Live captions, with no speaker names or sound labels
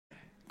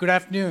Good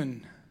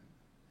afternoon,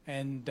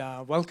 and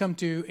welcome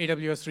to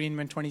AWS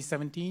reInvent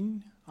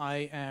 2017.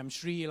 I am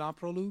Sri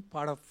Ilaprolu,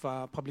 part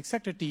of public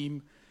sector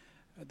team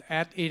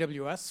at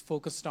AWS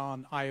focused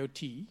on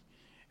IoT,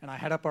 and I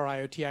head up our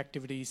IoT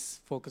activities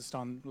focused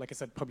on, like I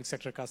said, public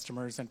sector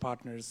customers and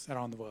partners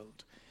around the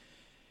world.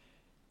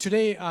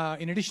 Today,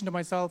 in addition to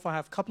myself, I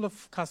have a couple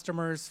of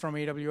customers from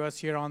AWS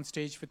here on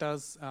stage with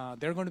us.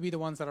 They're going to be the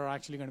ones that are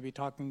actually going to be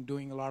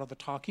doing a lot of the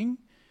talking.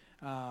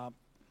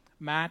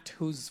 Matt,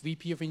 who's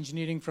VP of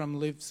Engineering from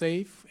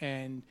LiveSafe,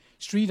 and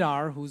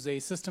Sridhar, who's a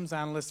systems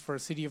analyst for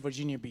City of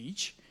Virginia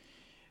Beach.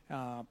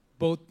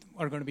 Both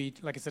are going to be,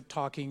 like I said,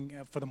 talking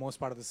for the most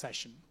part of the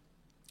session.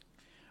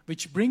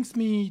 Which brings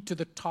me to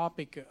the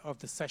topic of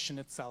the session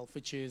itself,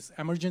 which is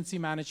emergency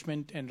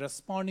management and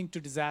responding to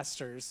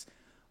disasters,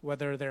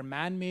 whether they're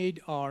man-made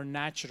or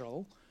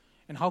natural,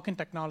 and how can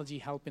technology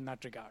help in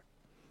that regard.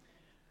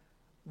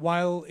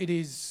 While it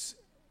is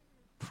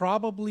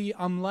probably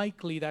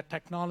unlikely that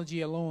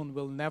technology alone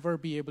will never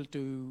be able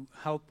to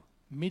help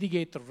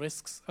mitigate the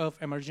risks of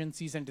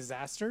emergencies and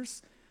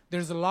disasters,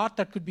 there's a lot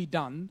that could be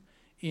done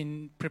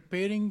in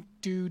preparing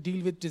to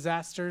deal with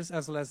disasters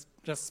as well as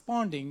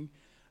responding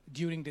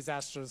during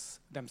disasters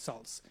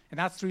themselves. And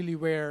that's really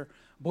where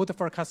both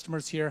of our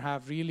customers here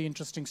have really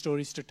interesting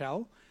stories to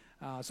tell.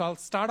 So I'll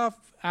start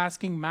off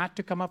asking Matt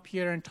to come up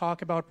here and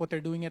talk about what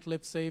they're doing at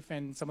LiveSafe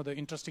and some of the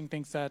interesting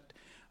things that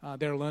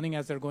they're learning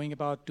as they're going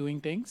about doing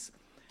things.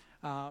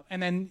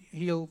 And then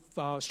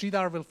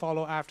Sridhar will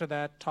follow after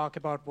that, talk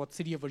about what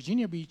City of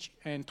Virginia Beach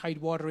and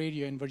Tidewater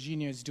area in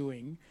Virginia is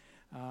doing,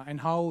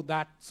 and how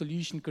that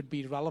solution could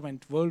be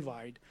relevant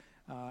worldwide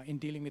in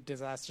dealing with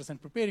disasters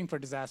and preparing for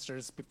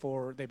disasters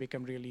before they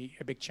become really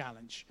a big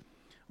challenge.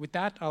 With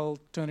that, I'll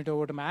turn it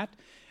over to Matt.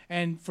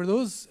 And for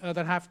those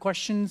that have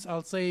questions,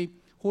 I'll say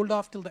hold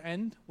off till the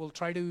end. We'll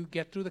try to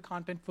get through the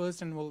content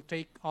first, and we'll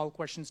take all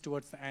questions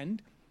towards the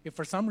end. If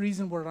for some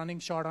reason we're running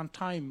short on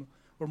time,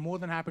 we're more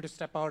than happy to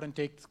step out and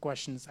take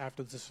questions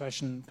after the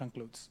session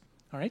concludes.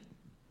 All right?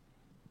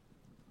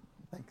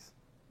 Thanks.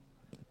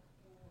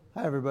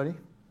 Hi, everybody.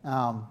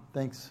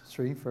 Thanks,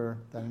 Sri, for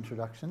that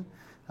introduction.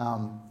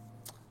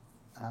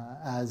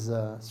 As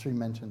Sri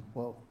mentioned,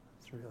 whoa,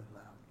 it's really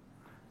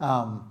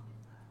loud.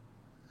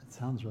 It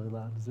sounds really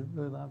loud. Is it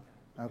really loud?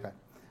 Okay.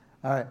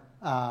 All right.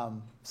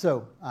 I'm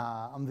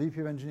the VP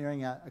of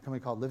Engineering at a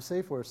company called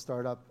LiveSafe. We're a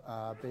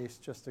startup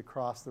based just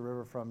across the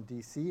river from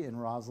DC in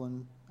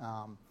Roslyn.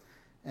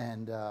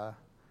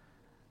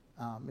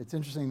 It's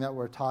interesting that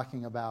we're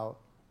talking about,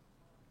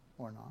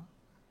 or not,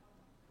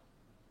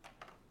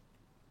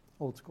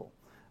 old school.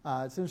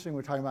 It's interesting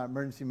we're talking about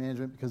emergency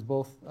management because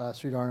both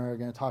Sridhar and I are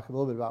going to talk a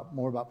little bit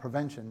more about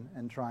prevention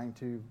and trying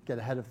to get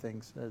ahead of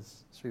things,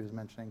 as Sri was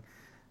mentioning.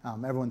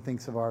 Everyone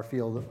thinks of our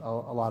field a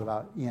lot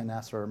about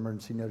ENS or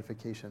emergency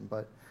notification,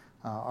 but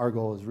our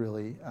goal is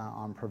really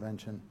on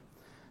prevention.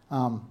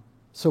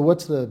 So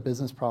what's the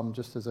business problem,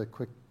 just as a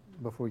quick,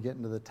 before we get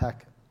into the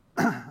tech?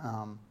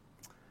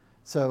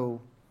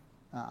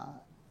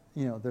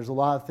 There's a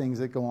lot of things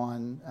that go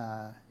on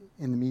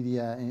in the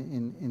media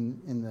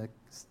in the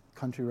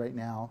country right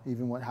now,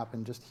 even what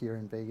happened just here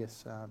in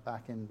Vegas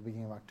back in the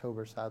beginning of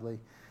October, sadly.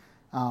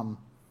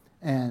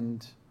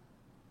 And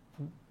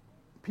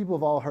people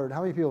have all heard,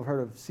 how many people have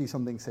heard of see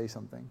something, say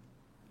something?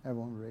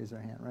 Everyone would raise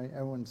their hand, right?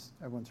 Everyone's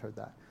heard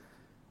that.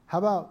 How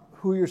about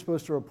who you're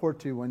supposed to report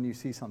to when you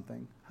see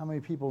something? How many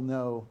people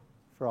know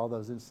for all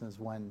those instances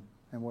when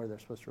and where they're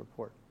supposed to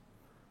report?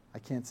 I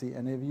can't see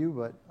any of you,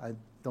 but I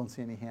don't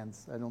see any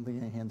hands. I don't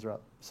think any hands are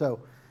up. So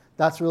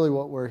that's really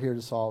what we're here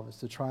to solve, is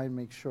to try and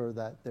make sure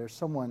that there's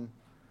someone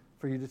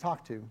for you to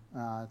talk to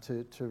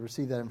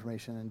receive that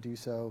information and do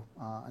so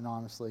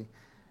anonymously.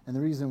 And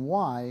the reason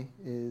why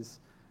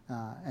is,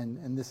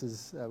 and this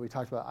is, we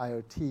talked about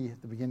IoT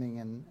at the beginning,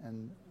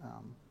 and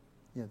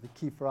the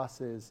key for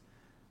us is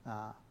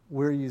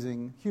we're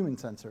using human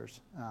sensors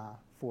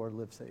for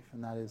LiveSafe,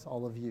 and that is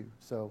all of you.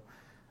 So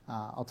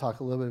I'll talk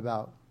a little bit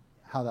about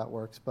how that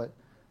works, but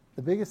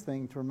the biggest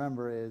thing to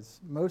remember is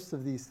most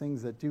of these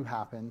things that do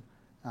happen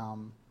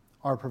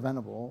are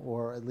preventable,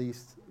 or at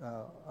least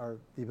are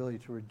the ability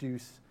to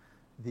reduce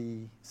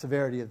the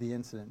severity of the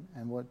incident.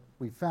 And what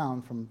we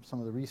found from some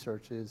of the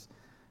research is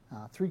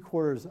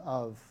 3/4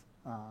 of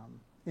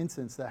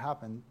incidents that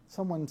happen,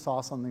 someone saw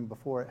something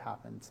before it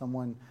happened.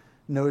 Someone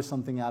noticed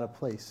something out of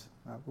place.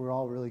 We're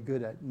all really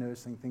good at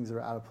noticing things that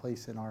are out of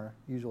place in our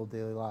usual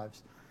daily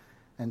lives.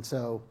 And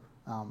so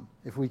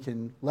if we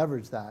can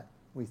leverage that,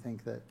 we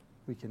think that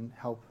we can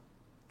help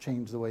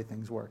change the way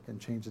things work and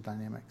change the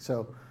dynamic.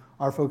 So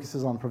our focus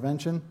is on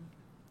prevention,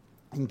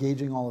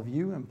 engaging all of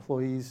you,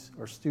 employees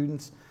or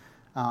students,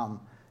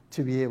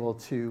 to be able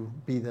to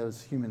be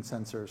those human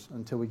sensors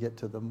until we get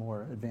to the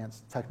more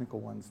advanced technical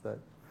ones that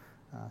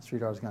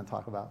Sridhar is going to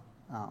talk about.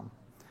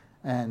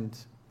 And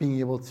being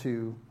able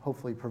to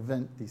hopefully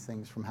prevent these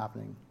things from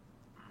happening.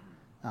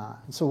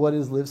 So what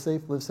is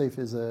LiveSafe? LiveSafe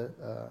is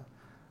a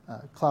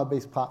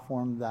cloud-based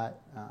platform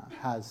that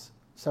has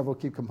several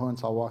key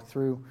components I'll walk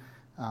through.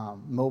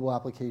 Mobile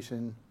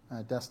application,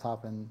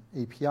 desktop, and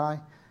API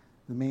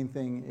The main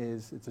thing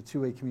is it's a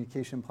two-way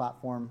communication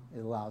platform. It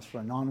allows for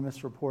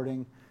anonymous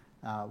reporting.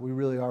 We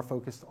really are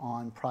focused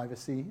on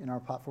privacy in our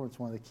platform. It's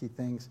one of the key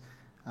things.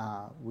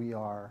 We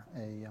are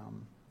a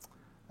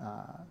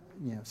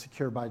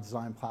secure by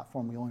design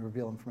platform. We only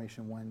reveal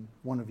information when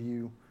one of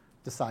you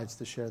decides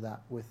to share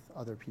that with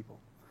other people.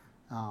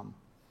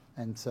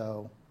 And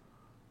so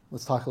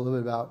let's talk a little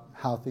bit about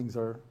how things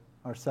are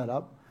set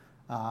up.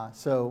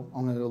 So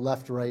I'm going to go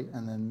left, right,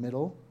 and then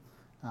middle.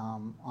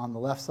 On the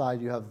left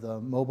side, you have the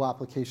mobile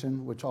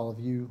application, which all of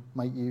you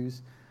might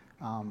use,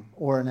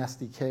 or an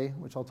SDK,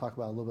 which I'll talk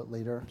about a little bit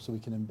later, so we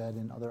can embed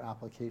in other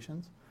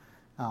applications.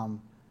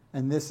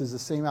 And this is the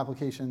same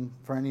application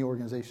for any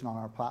organization on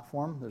our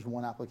platform. There's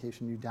one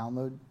application you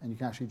download, and you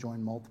can actually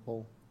join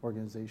multiple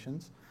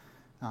organizations.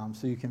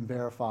 So you can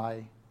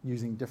verify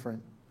using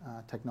different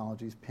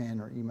technologies,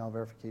 PIN or email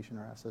verification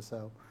or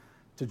SSO,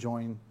 to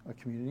join a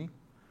community.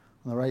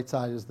 On the right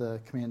side is the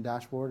command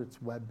dashboard.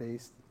 It's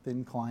web-based,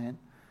 thin client,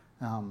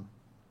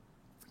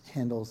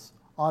 handles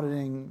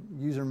auditing,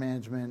 user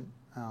management.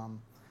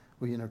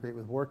 We integrate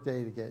with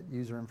Workday to get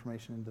user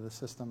information into the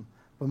system.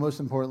 But most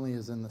importantly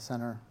is in the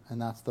center,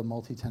 and that's the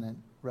multi-tenant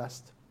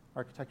REST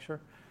architecture.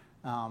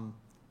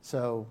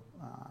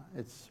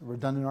 It's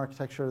redundant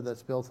architecture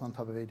that's built on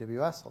top of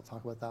AWS. I'll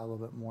talk about that a little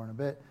bit more in a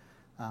bit.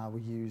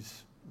 We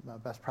use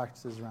best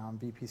practices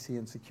around VPC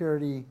and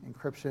security,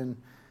 encryption.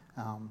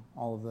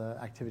 All of the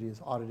activity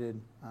is audited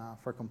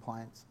for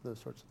compliance. Those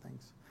sorts of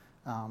things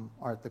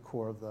are at the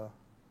core of the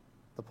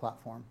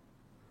platform.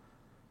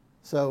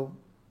 So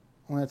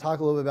I'm going to talk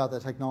a little bit about the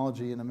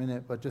technology in a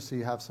minute, but just so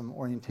you have some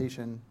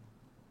orientation,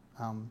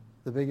 one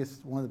of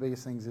the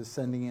biggest things is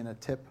sending in a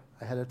tip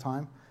ahead of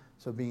time.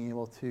 So being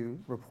able to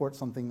report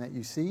something that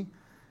you see.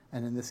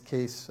 And in this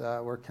case,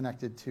 we're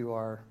connected to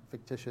our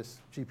fictitious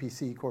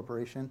GPC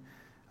corporation,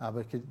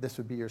 but this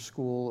would be your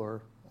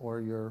school or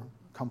your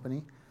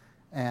company.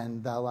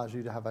 And that allows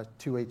you to have a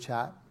two-way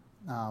chat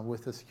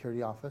with the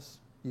security office.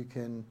 You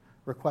can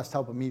request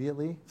help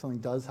immediately if something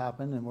does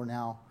happen, and we're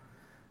now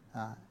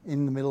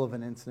in the middle of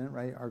an incident,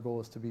 right? Our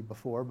goal is to be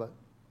before, but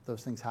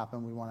those things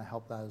happen. We want to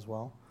help that as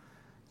well.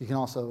 You can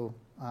also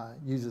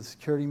use a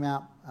security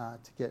map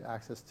to get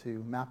access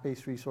to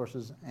map-based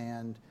resources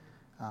and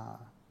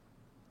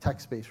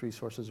text-based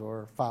resources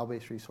or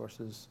file-based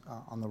resources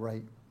on the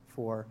right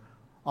for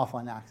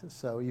offline access.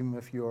 So even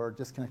if you're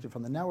disconnected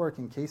from the network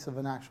in case of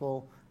an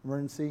actual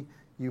emergency,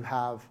 you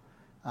have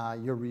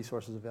your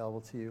resources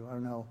available to you. I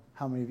don't know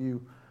how many of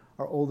you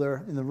are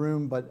older in the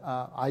room, but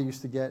I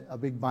used to get a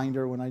big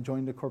binder when I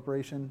joined a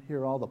corporation. Here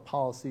are all the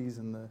policies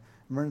and the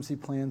emergency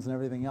plans and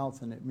everything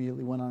else, and it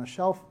immediately went on a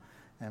shelf.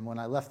 And when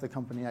I left the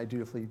company, I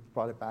dutifully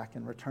brought it back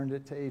and returned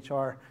it to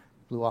HR,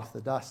 blew off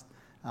the dust.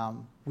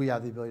 We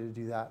have the ability to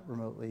do that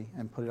remotely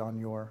and put it on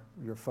your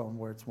phone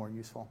where it's more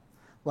useful.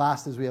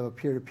 Last is we have a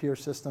peer-to-peer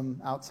system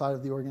outside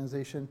of the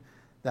organization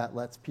that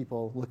lets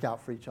people look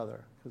out for each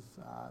other. Because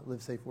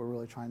Live Safe, we're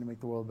really trying to make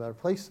the world a better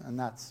place, and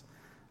that's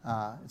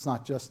it's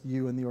not just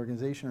you and the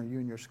organization or you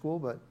and your school,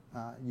 but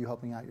you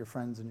helping out your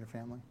friends and your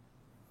family.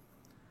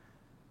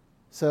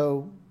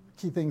 So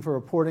key thing for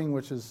reporting,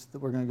 which is that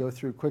we're going to go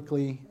through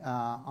quickly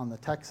on the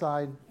tech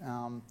side,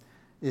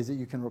 is that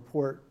you can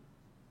report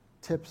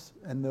tips,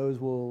 and those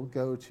will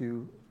go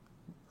to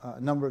a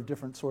number of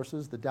different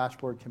sources. The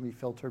dashboard can be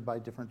filtered by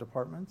different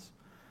departments.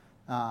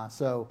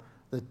 So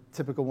the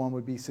typical one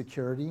would be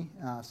security,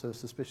 so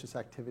suspicious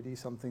activity,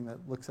 something that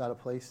looks out of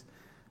place.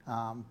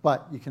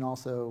 But you can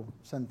also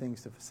send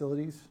things to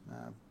facilities.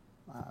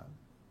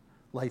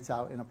 Lights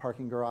out in a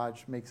parking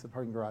garage makes the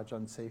parking garage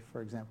unsafe,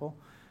 for example,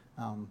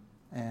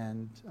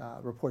 and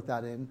report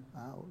that in.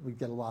 We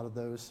get a lot of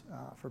those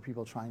for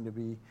people trying to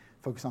be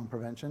focused on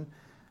prevention.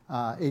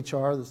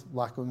 HR, there's a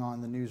lot going on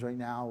in the news right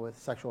now with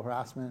sexual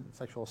harassment and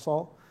sexual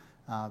assault.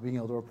 Being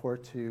able to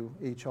report to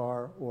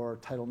HR or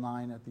Title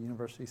IX at the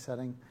university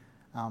setting,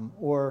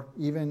 or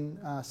even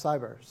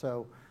cyber.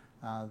 So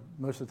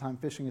most of the time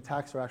phishing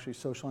attacks are actually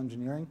social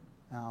engineering.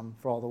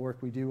 For all the work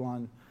we do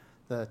on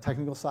the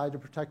technical side to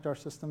protect our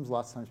systems,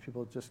 lots of times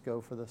people just go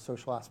for the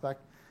social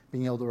aspect.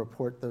 Being able to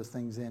report those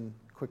things in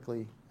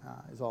quickly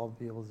is all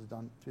be able to be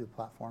done through the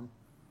platform.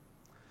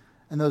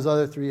 And those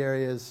other three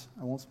areas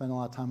I won't spend a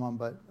lot of time on,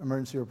 but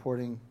emergency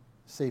reporting,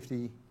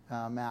 safety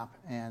map,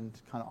 and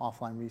kind of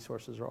offline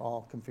resources are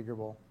all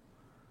configurable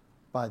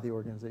by the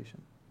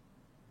organization.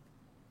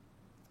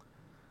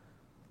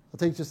 I'll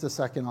take just a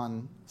second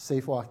on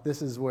SafeWalk.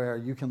 This is where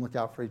you can look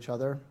out for each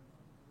other,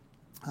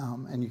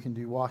 and you can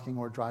do walking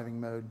or driving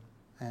mode.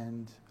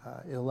 And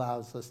it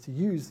allows us to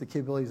use the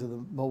capabilities of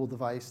the mobile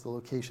device, the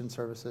location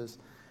services,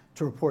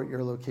 to report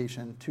your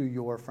location to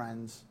your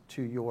friends,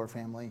 to your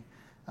family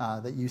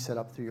that you set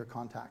up through your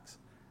contacts.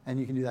 And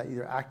you can do that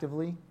either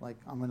actively, like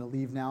I'm going to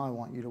leave now, I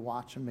want you to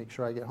watch and make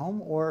sure I get home,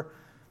 or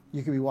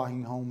you could be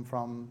walking home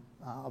from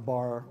a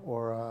bar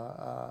or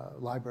a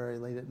library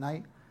late at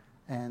night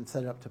and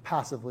set it up to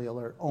passively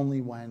alert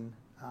only when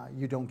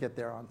you don't get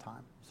there on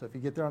time. So if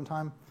you get there on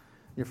time,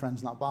 your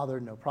friend's not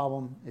bothered, no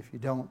problem. If you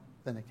don't,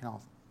 then it can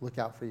also look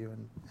out for you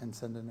and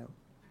send a note.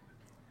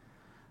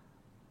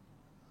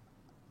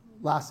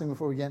 last thing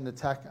before we get into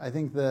tech, I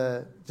think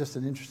just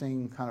an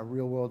interesting kind of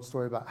real world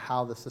story about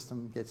how the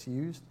system gets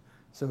used.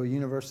 So a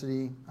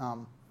university,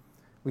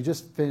 we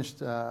just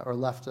finished or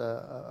left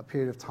a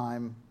period of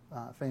time.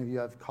 If any of you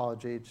have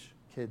college age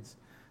kids,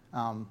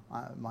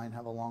 mine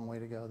have a long way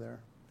to go.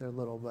 They're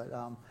little, but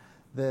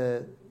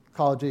the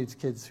college age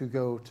kids who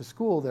go to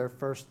school their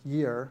first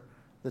year,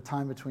 the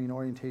time between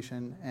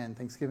orientation and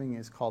Thanksgiving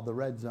is called the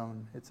red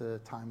zone. It's a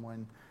time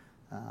when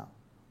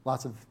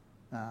lots of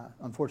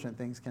unfortunate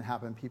things can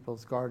happen.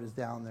 People's guard is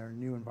down, their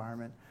new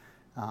environment.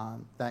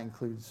 That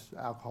includes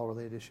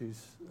alcohol-related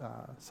issues,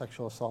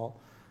 sexual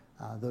assault,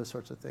 those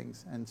sorts of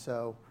things. And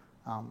so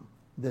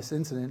this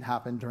incident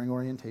happened during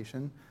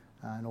orientation.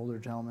 An older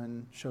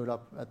gentleman showed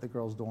up at the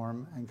girls'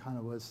 dorm and kind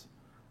of was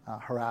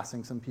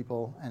harassing some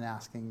people and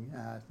asking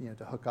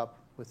to hook up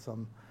with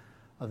some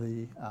of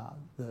the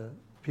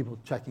people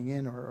checking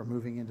in or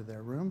moving into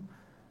their room.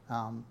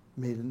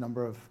 Made a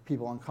number of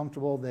people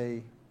uncomfortable.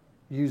 They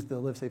used the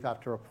LiveSafe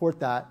app to report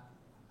that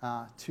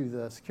to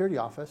the security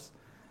office.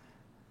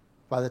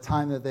 By the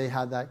time that they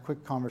had that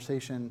quick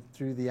conversation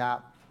through the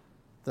app,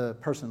 the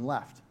person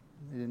left.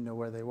 They didn't know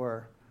where they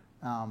were.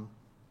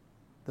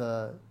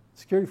 The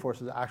security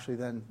forces actually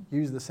then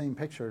used the same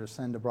picture to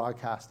send a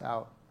broadcast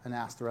out and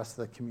ask the rest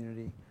of the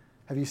community,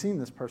 have you seen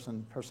this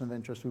person of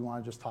interest? We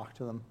want to just talk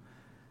to them.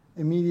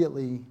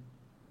 Immediately,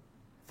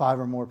 5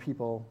 or more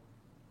people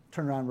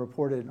turned around and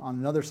reported on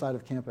another side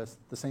of campus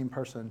the same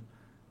person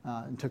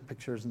and took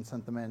pictures and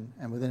sent them in.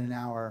 And within an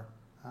hour,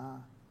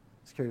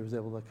 security was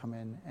able to come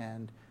in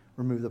and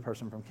remove the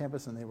person from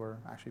campus, and they were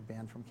actually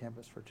banned from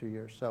campus for 2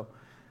 years. So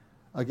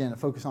again, a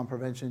focus on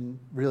prevention,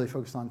 really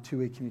focused on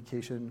two-way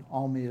communication,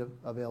 all made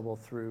available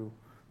through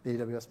the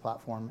AWS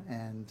platform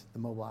and the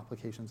mobile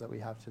applications that we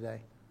have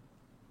today.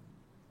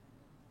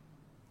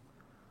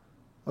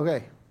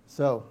 Okay,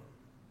 so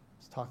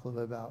let's talk a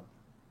little bit about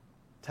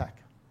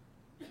tech.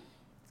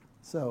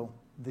 So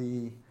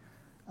the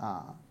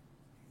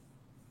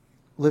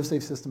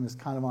LiveSafe system is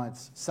kind of on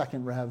its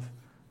second rev.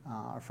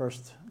 Our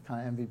first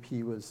kind of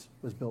MVP was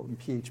built in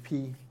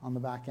PHP on the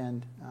back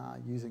end,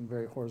 using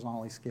very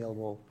horizontally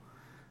scalable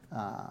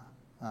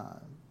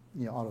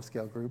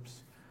auto-scale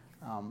groups.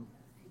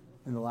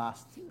 In the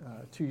last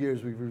 2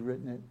 years, we've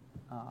rewritten it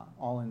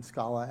all in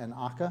Scala and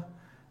Akka.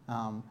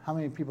 How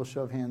many people,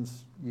 show of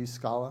hands, use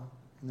Scala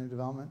in their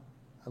development?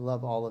 I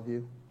love all of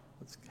you.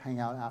 Let's hang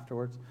out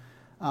afterwards.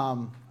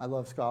 I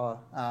love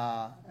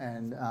Scala,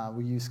 and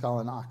we use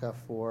Scala and Akka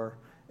for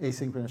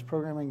asynchronous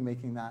programming,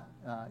 making that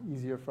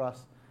easier for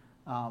us.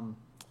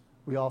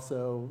 We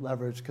also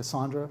leverage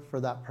Cassandra for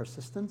that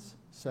persistence.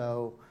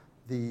 So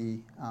the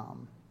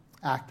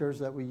actors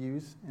that we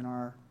use in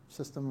our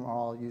system are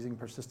all using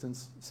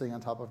persistence sitting on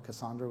top of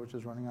Cassandra, which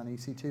is running on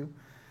EC2.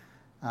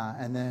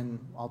 And then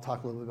I'll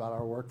talk a little bit about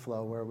our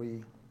workflow where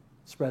we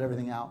spread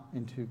everything out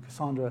into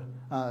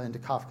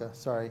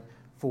Kafka,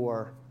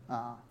 for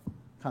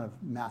kind of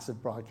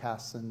massive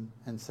broadcasts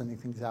and sending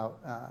things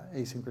out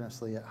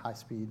asynchronously at high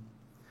speed.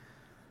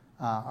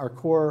 Our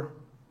core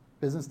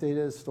business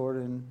data is stored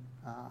in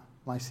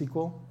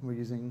MySQL. We're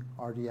using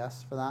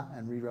RDS for that,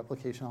 and read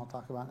replication I'll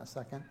talk about in a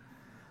second.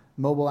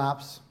 Mobile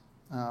apps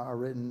are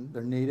written,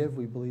 they're native.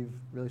 We believe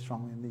really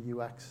strongly in the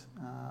UX.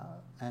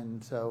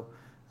 And so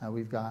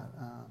we've got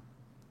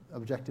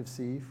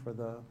Objective-C for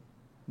the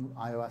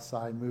iOS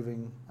side,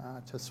 moving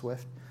to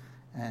Swift,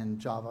 and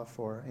Java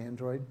for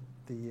Android.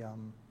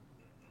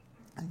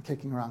 And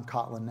kicking around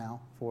Kotlin now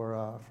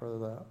for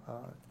the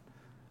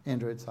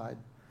Android side.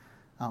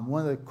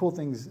 One of the cool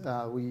things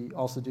we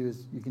also do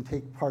is you can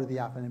take part of the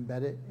app and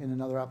embed it in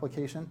another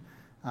application.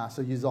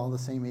 So use all the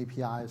same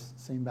APIs,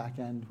 same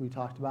backend we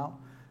talked about.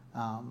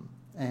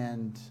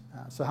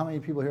 So how many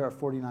people here are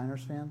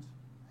 49ers fans?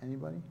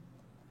 Anybody?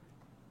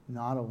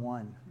 Not a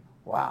one.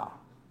 Wow.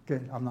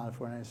 Good. I'm not a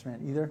 49ers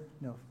fan either.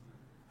 No.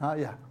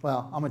 Yeah.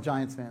 Well, I'm a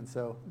Giants fan,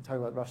 so we talk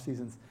about rough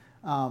seasons.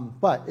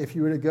 But if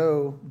you were to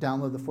go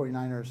download the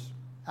 49ers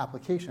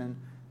application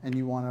and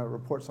you want to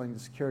report something to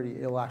security,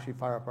 it'll actually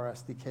fire up our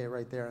SDK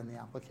right there in the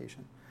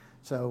application.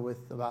 So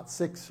with about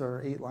 6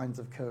 or 8 lines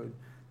of code,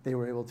 they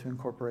were able to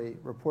incorporate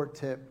report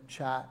tip,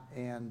 chat,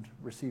 and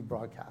receive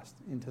broadcast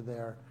into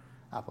their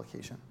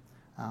application.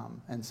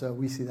 And so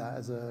we see that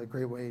as a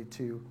great way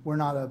to, we're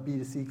not a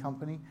B2C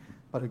company,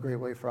 but a great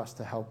way for us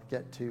to help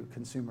get to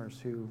consumers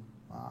who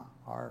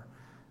are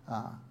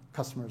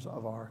customers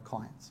of our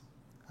clients.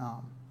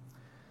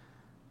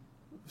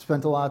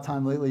 Spent a lot of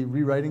time lately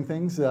rewriting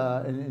things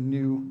in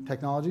new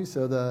technology.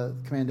 So the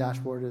command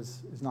dashboard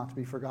is not to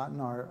be forgotten.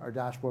 Our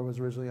dashboard was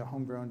originally a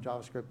homegrown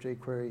JavaScript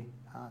jQuery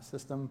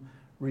system,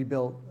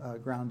 rebuilt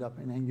ground up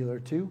in Angular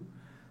 2.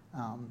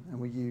 And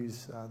we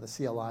use the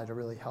CLI to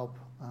really help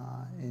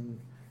in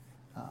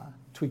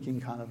tweaking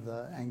kind of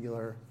the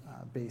Angular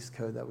base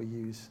code that we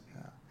use.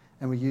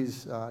 And we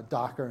use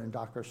Docker and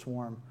Docker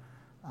Swarm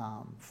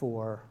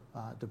for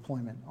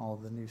deployment. All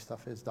of the new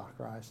stuff is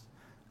Dockerized.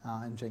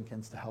 And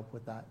Jenkins to help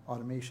with that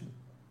automation.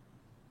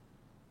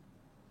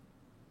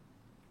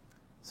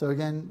 So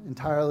again,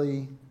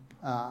 entirely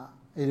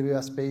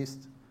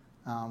AWS-based,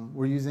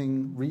 We're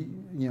using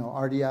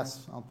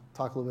RDS. I'll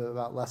talk a little bit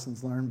about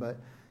lessons learned, but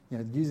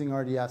using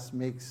RDS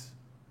makes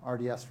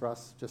RDS for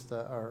us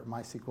or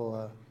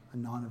MySQL a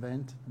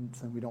non-event, and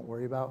something we don't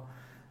worry about.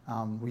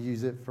 We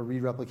use it for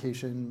read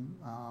replication.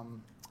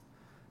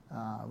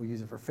 We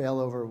use it for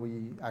failover.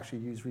 We actually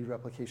use read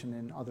replication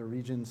in other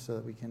regions so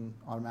that we can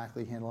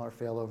automatically handle our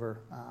failover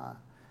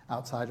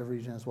outside of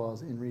region as well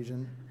as in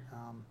region,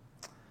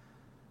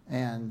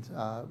 and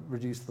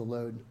reduce the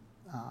load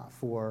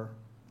for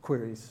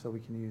queries, so we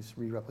can use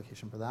read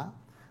replication for that.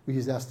 We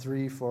use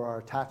S3 for our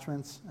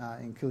attachments,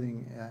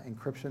 including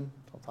encryption,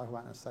 which I'll talk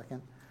about in a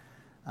second.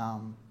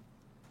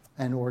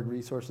 And org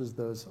resources,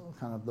 those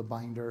kind of the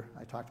binder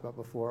I talked about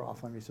before,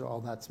 offline resource, all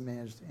that's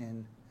managed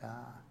in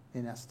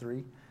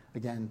S3.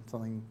 Again,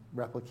 something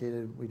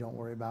replicated we don't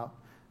worry about,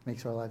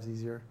 makes our lives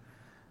easier.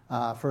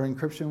 For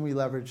encryption, we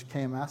leverage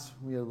KMS.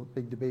 We have a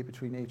big debate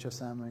between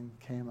HSM and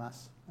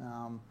KMS.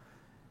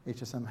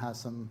 HSM has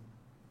some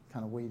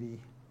kind of weighty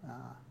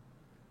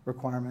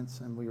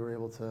requirements, and we were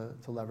able to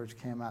leverage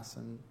KMS,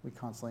 and we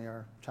constantly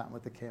are chatting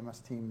with the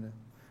KMS team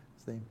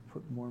as they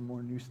put more and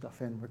more new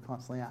stuff in. We're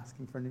constantly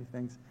asking for new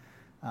things.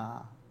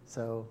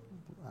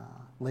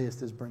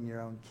 Latest is bring your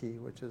own key,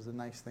 which is a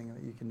nice thing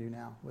that you can do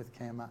now with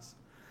KMS.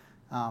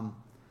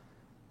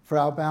 For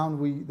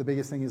outbound, the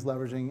biggest thing is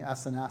leveraging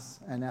SNS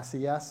and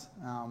SES.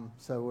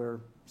 So we're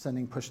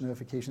sending push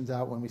notifications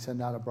out when we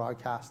send out a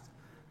broadcast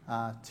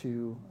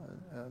to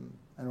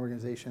an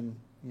organization.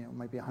 It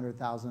might be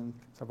 100,000,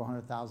 several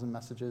 100,000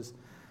 messages.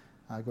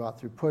 Go out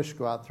through push,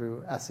 go out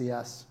through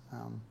SES.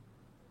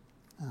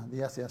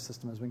 The SES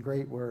system has been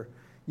great. We're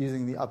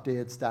using the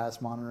updated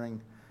status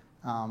monitoring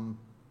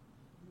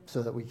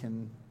so that we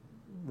can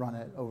run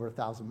it over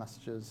 1,000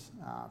 messages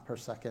per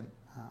second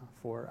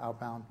for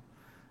outbound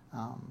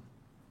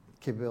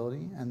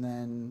capability. And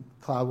then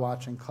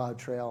CloudWatch and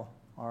CloudTrail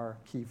are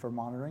key for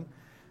monitoring.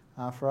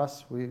 For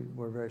us,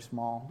 we're very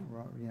small.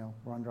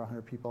 We're under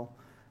 100 people,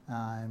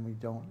 and we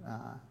don't.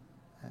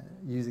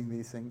 Using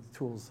these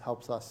tools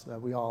helps us.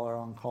 We all are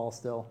on call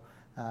still,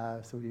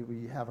 so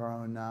we have our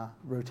own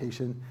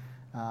rotation.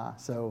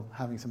 So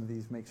having some of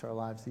these makes our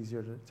lives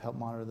easier to help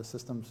monitor the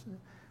systems.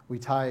 We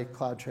tie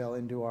CloudTrail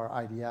into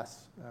our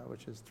IDS,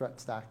 which is Threat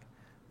Stack,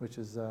 which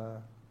is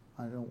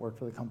I don't work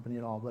for the company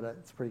at all, but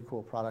it's a pretty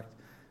cool product.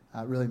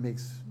 It really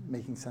makes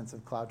making sense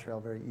of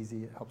CloudTrail very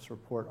easy. It helps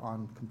report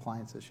on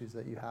compliance issues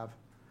that you have,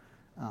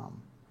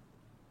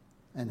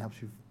 and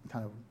helps you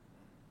kind of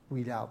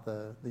weed out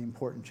the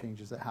important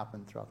changes that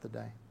happen throughout the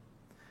day.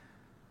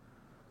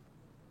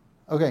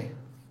 Okay,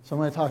 so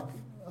I'm going to talk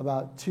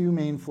about two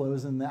main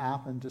flows in the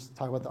app and just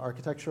talk about the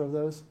architecture of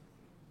those.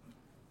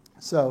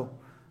 So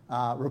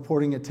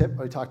reporting a tip,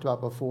 I talked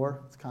about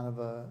before. It's kind of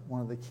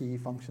one of the key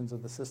functions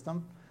of the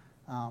system.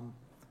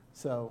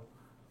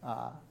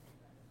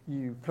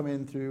 You come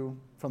in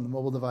from the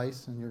mobile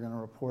device, and you're going to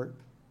report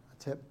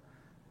a tip.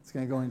 It's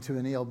going to go into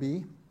an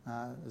ELB,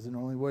 as it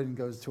normally would, and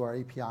goes to our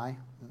API,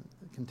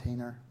 the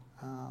container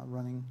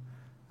running.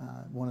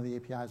 One of the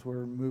APIs,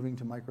 we're moving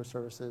to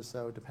microservices,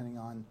 so depending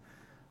on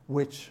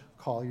which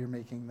call you're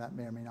making, that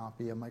may or may not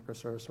be a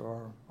microservice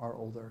or our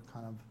older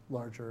kind of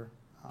larger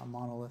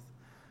monolith.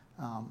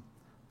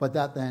 But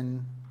that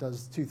then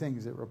does two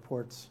things. It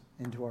reports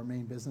into our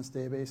main business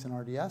database in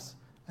RDS,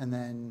 and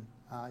then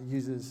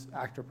uses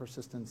actor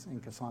persistence in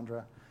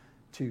Cassandra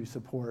to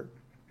support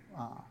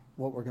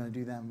what we're going to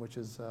do then, which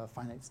is a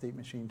finite state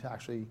machine to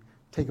actually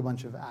take a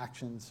bunch of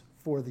actions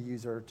for the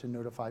user to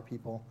notify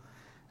people.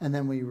 And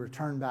then we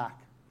return back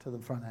to the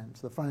front end.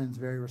 So the front end is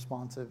very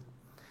responsive.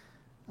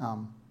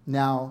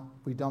 Now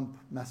we dump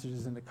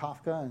messages into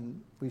Kafka, and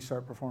we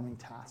start performing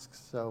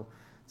tasks. So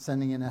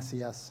sending an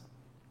SES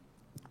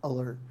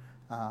alert,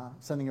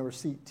 sending a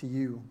receipt to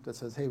you that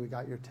says, hey, we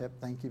got your tip,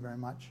 thank you very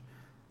much.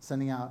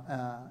 Sending out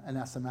an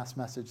SMS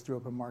message through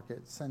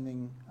OpenMarket,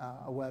 sending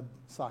a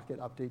WebSocket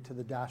update to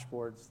the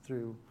dashboards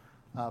through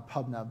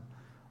PubNub.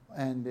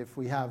 And if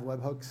we have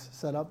webhooks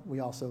set up, we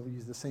also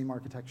use the same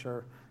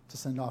architecture to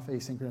send off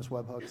asynchronous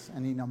webhooks,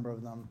 any number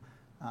of them,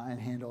 and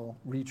handle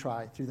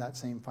retry through that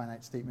same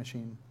finite state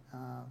machine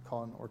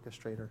called an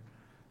orchestrator.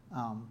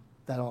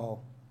 That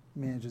all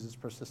manages its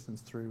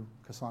persistence through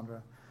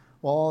Cassandra.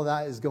 While all of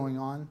that is going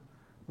on,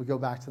 we go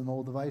back to the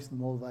mobile device. The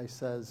mobile device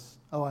says,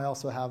 oh, I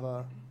also have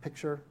a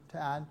picture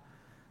to add.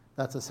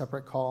 That's a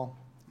separate call.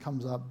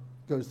 Comes up,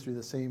 goes through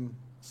the same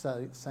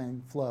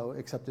flow,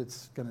 except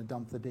it's going to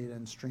dump the data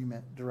and stream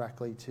it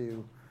directly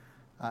to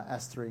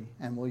S3.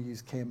 And we'll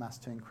use KMS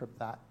to encrypt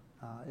that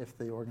if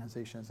the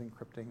organization is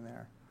encrypting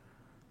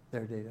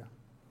their data.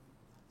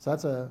 So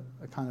that's a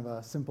kind of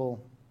a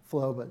simple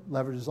flow, but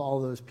leverages all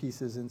those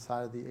pieces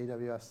inside of the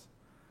AWS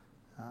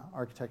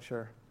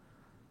architecture.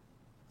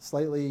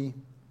 Slightly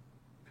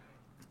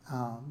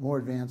more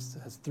advanced,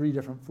 has 3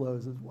 different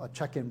flows of a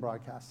check-in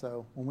broadcast.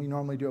 So when we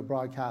normally do a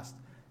broadcast,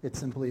 it's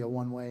simply a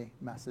one-way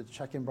message.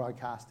 Check-in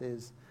broadcast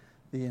is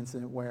the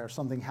incident where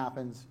something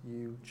happens,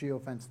 you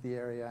geofence the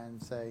area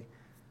and say,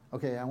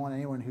 okay, I want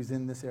anyone who's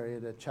in this area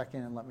to check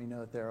in and let me know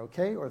that they're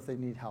okay or if they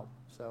need help.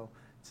 So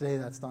today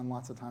that's done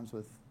lots of times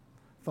with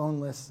phone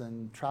lists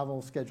and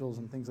travel schedules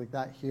and things like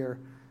that. Here,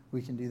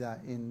 we can do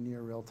that in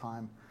near real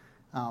time.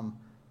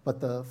 But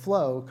the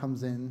flow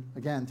comes in,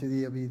 again, through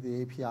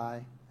the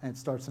API, and it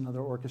starts another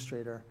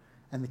orchestrator.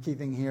 And the key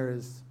thing here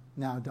is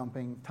now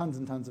dumping tons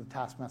and tons of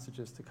task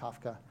messages to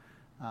Kafka.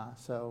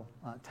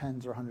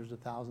 Tens or hundreds of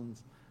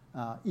thousands.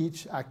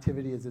 Each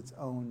activity is its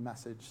own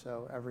message.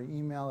 So every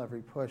email,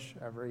 every push,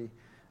 every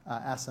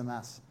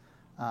SMS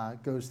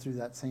goes through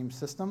that same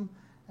system.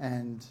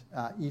 And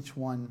each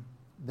one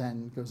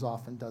then goes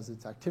off and does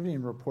its activity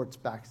and reports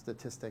back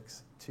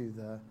statistics to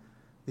the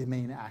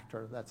main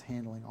actor that's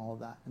handling all of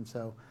that. And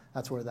so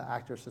that's where the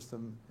actor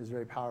system is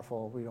very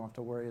powerful. We don't have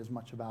to worry as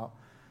much about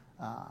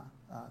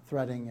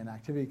threading and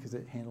activity because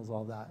it handles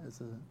all that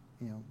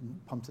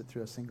pumps it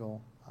through a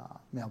single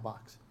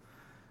mailbox.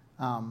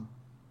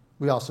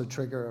 We also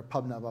trigger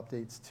PubNub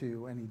updates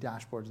to any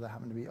dashboards that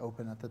happen to be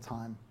open at the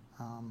time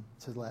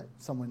to let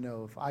someone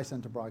know if I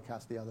send a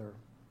broadcast, the other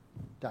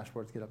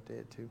dashboards get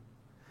updated too.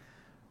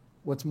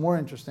 What's more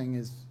interesting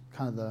is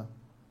kind of the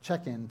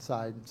check-in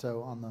side.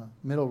 So on the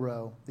middle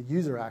row, the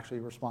user actually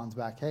responds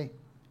back, hey,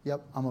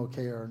 yep, I'm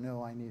okay, or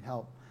no, I need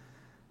help.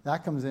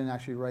 That comes in and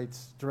actually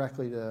writes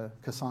directly to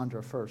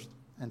Cassandra first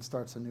and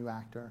starts a new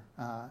actor.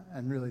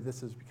 And really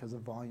this is because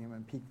of volume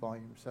and peak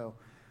volume. So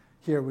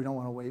here we don't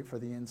want to wait for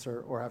the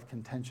insert or have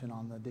contention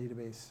on the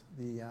database,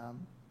 the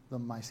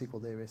MySQL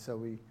database. So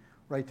we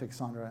write to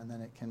Cassandra and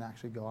then it can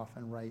actually go off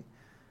and write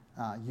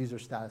user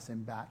status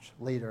in batch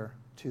later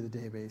to the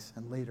database,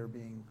 and later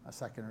being a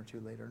second or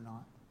two later,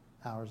 not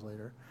hours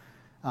later.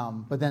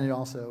 But then it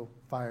also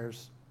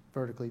fires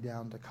vertically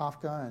down to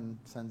Kafka and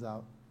sends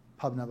out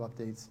PubNub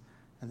updates,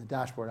 and the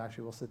dashboard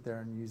actually will sit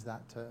there and use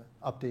that to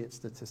update its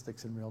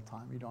statistics in real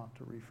time. You don't have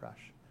to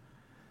refresh.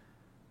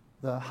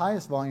 The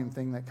highest volume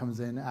thing that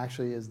comes in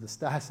actually is the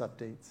status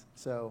updates.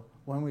 So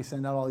when we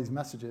send out all these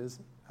messages,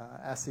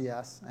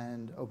 SES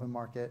and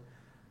OpenMarket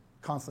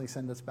constantly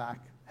send us back,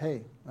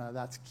 hey,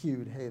 that's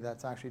queued, hey,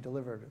 that's actually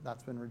delivered,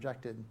 that's been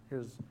rejected,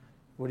 here's,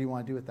 what do you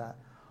want to do with that?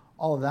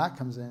 All of that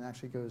comes in and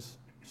actually goes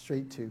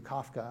straight to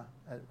Kafka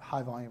at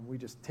high volume. We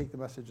just take the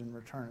message and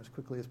return as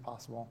quickly as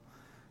possible.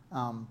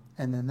 And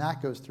then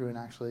that goes through and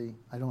actually,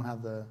 I don't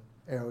have the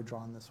arrow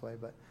drawn this way,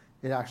 but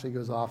it actually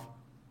goes off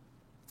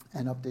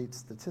and updates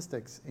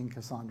statistics in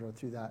Cassandra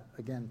through that,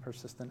 again,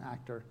 persistent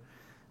actor,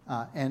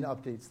 and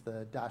updates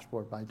the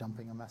dashboard by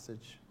dumping a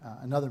message,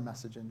 another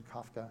message in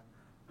Kafka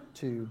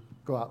to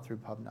go out through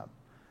PubNub.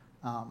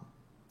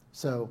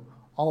 So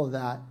all of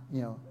that,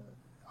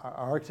 our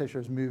architecture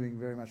is moving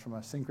very much from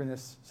a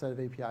synchronous set of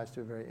APIs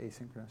to a very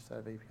asynchronous set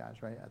of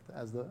APIs, right?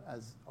 As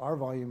our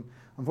volume,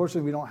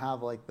 unfortunately, we don't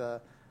have like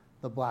the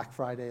Black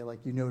Friday,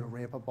 to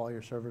ramp up all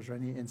your servers or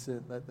any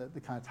incident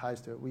that kind of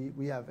ties to it.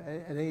 We have,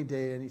 at any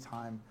day, any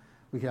time,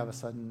 we could have a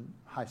sudden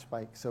high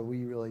spike. So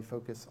we really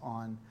focus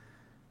on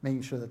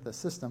making sure that the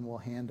system will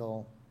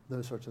handle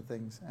those sorts of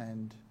things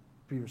and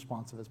be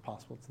responsive as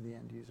possible to the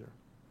end user.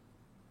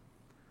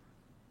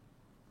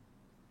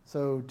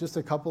 So just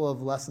a couple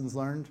of lessons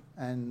learned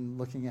and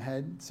looking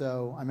ahead.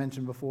 So I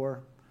mentioned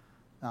before,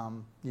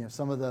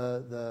 some of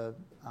the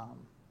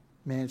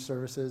managed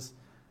services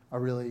are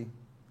really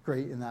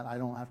great in that I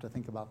don't have to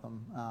think about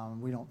them.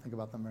 We don't think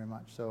about them very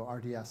much. So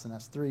RDS and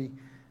S3,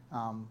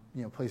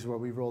 places where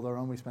we've rolled our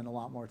own, we spend a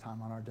lot more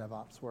time on our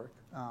DevOps work.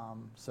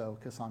 So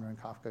Cassandra and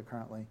Kafka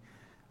currently.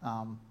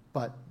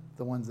 But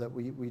the ones that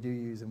we do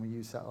use, and we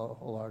use a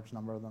large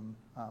number of them,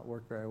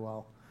 work very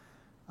well.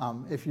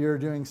 If you're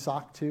doing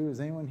SOC 2, does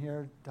anyone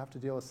here have to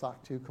deal with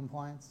SOC 2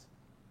 compliance?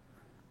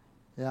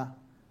 Yeah,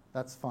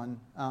 that's fun.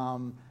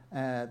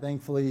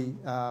 Thankfully,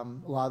 a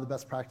lot of the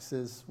best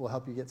practices will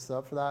help you get set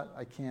up for that.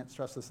 I can't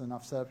stress this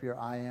enough. Set up your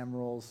IAM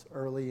roles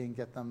early and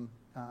get them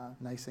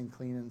nice and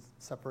clean and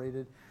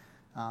separated.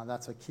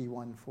 That's a key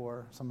one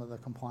for some of the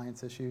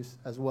compliance issues,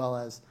 as well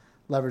as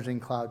leveraging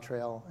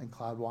CloudTrail and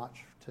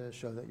CloudWatch to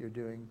show that you're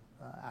doing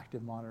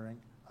active monitoring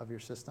of your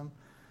system.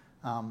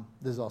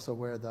 This is also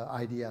where the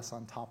IDS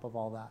on top of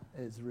all that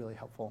is really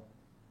helpful.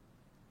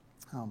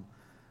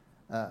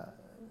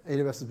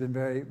 AWS has been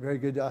very, very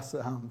good to us.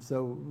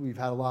 So we've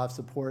had a lot of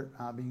support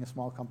being a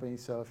small company.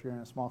 So if you're in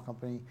a small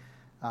company,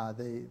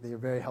 they are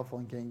very helpful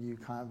in getting you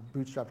kind of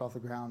bootstrapped off the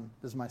ground.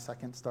 This is my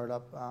second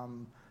startup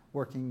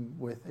working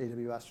with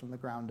AWS from the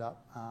ground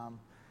up.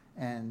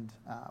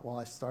 While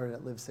I started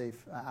at LiveSafe,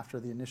 after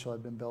the initial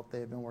had been built, they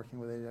had been working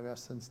with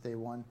AWS since day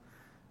one.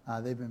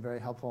 They've been very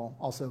helpful.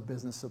 Also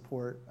business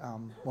support.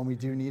 When we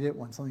do need it,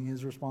 when something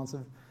is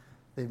responsive,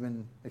 they've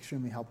been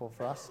extremely helpful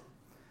for us.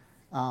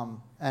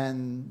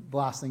 And the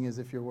last thing is,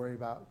 if you're worried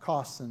about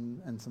costs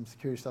and some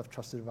security stuff,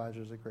 Trusted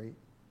Advisor is a great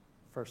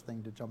first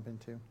thing to jump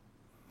into.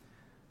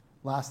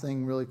 Last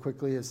thing really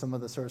quickly is some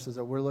of the services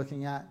that we're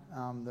looking at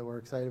that we're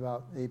excited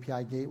about.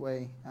 API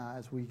Gateway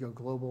as we go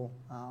global.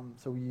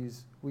 So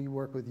we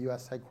work with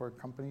US headquartered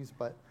companies,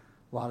 but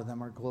a lot of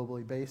them are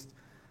globally based.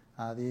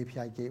 The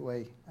API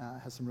Gateway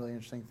has some really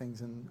interesting things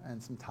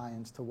and some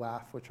tie-ins to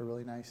WAF, which are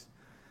really nice.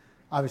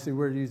 Obviously,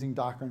 we're using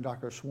Docker and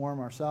Docker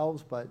Swarm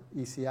ourselves, but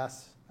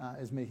ECS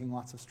is making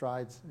lots of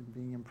strides and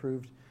being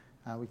improved.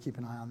 We keep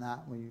an eye on that.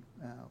 We're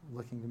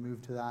looking to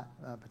move to that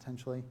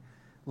potentially.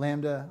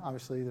 Lambda,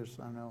 obviously, there's,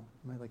 I don't know,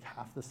 maybe like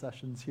half the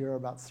sessions here are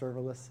about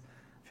serverless.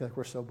 I feel like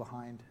we're so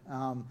behind.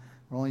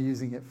 We're only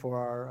using it for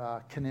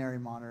our Canary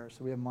monitors.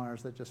 So we have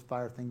monitors that just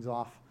fire things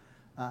off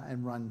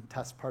and run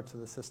test parts of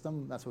the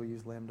system. That's what we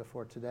use Lambda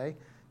for today.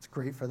 It's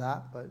great for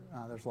that, but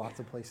there's lots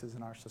of places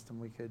in our system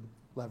we could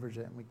leverage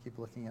it, and we keep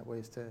looking at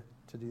ways to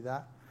do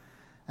that.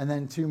 And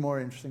then two more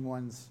interesting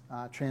ones,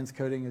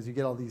 transcoding. As you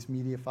get all these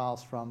media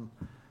files from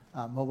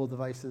mobile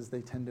devices,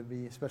 they tend to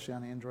be, especially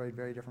on Android,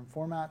 very different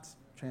formats.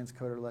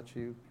 Transcoder lets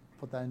you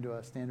put that into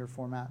a standard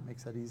format,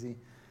 makes that easy.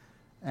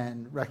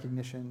 And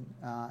recognition,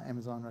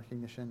 Amazon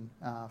Rekognition,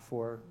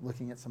 for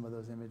looking at some of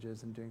those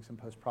images and doing some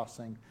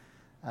post-processing,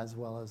 as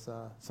well as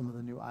some of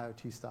the new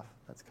IoT stuff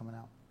that's coming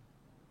out.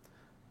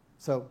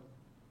 So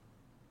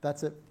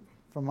that's it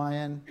from my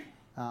end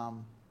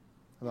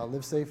about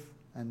LiveSafe,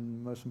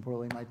 and most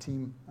importantly, my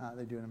team.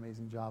 They do an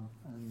amazing job,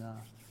 and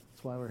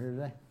that's why we're here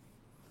today.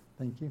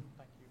 Thank you.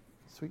 Thank you.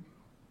 Sweet.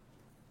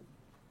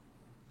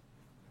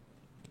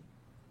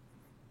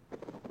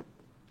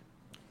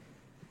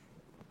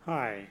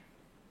 Hi,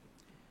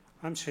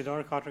 I'm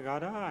Sridhar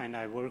Katragada, and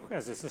I work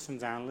as a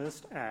systems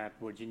analyst at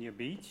Virginia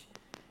Beach.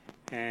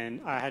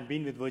 And I had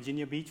been with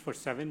Virginia Beach for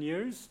 7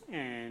 years,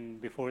 and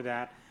before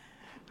that,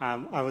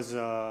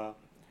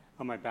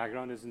 my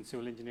background is in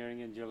civil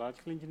engineering and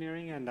geological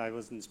engineering, and I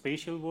was in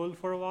spatial world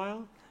for a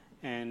while,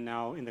 and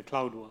now in the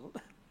cloud world.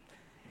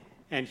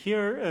 And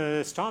here,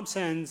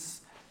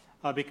 StormSense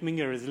becoming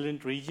a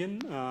resilient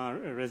region,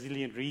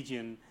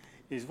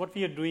 is what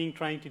we are doing,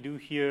 trying to do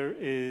here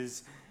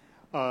is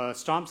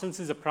StormSense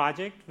is a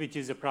project which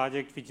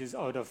is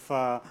out of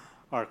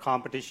our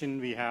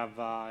competition. We have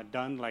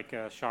done like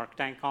a Shark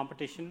Tank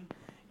competition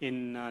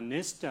in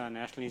NIST,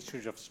 National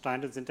Institute of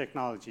Standards and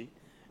Technology,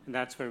 and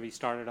that's where we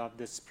started off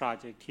this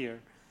project here.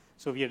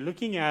 So we are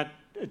looking at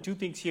two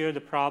things here: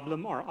 the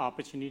problem or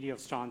opportunity of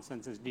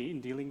StormSense is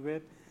in dealing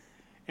with,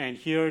 and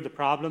here the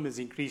problem is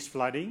increased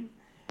flooding,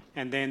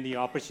 and then the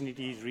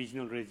opportunity is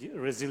regional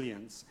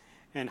resilience.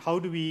 And how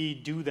do we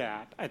do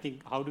that? I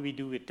think how do we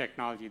do with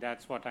technology?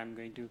 That's what I'm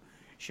going to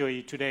show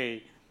you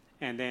today,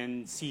 and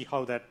then see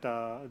how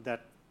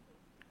that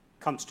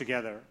comes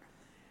together.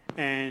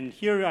 And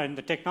here on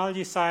the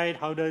technology side,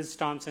 how does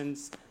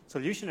StormSense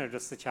solution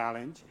address the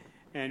challenge?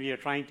 And we are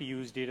trying to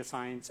use data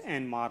science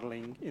and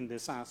modeling in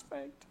this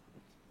aspect.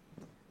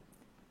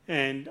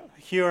 And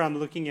here I'm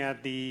looking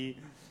at the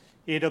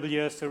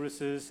AWS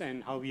services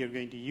and how we are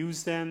going to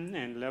use them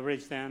and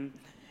leverage them.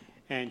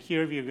 And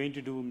here we are going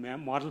to do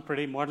model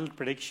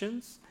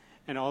predictions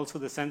and also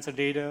the sensor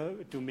data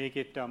to make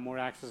it more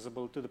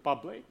accessible to the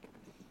public.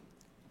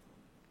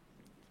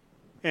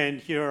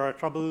 And here are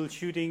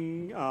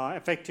troubleshooting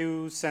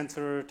effective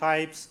sensor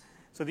types.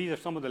 So these are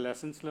some of the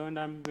lessons learned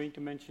I'm going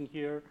to mention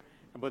here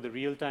about the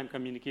real-time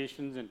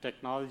communications and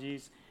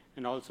technologies,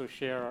 and also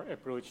share our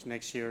approach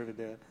next year with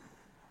the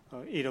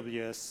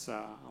AWS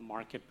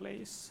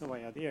marketplace, so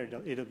via the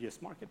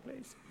AWS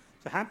marketplace.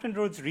 So Hampton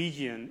Roads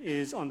region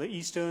is on the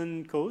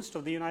eastern coast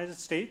of the United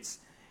States,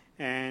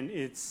 and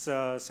it's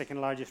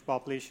second largest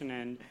population,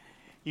 and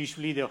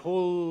usually the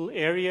whole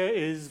area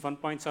is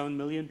 1.7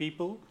 million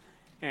people,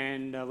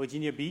 and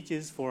Virginia Beach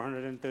is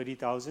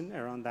 430,000,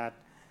 around that.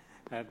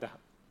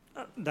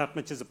 That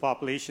much is the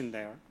population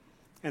there.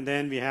 And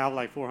then we have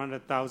like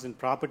 400,000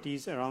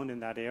 properties around in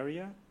that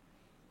area.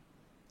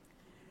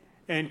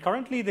 And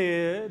currently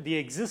the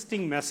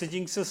existing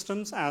messaging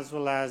systems as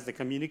well as the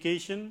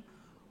communication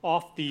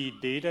of the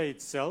data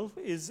itself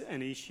is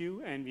an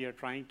issue, and we are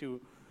trying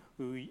to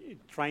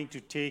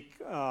take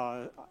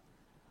a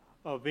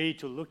way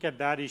to look at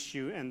that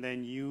issue and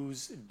then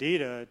use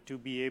data to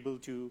be able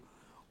to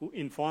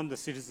inform the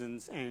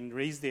citizens and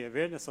raise the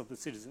awareness of the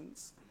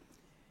citizens.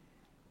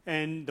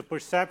 And the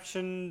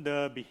perception,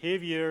 the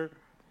behavior,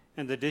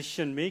 and the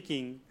decision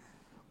making,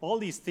 all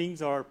these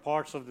things are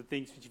parts of the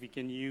things which we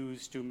can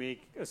use to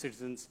make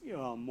citizens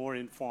more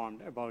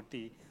informed about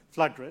the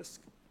flood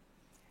risk.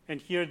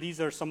 And here, these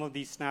are some of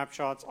these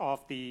snapshots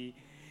of the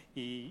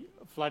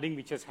flooding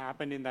which has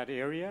happened in that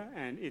area,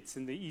 and it's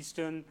in the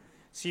eastern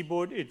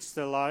seaboard.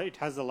 It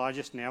has the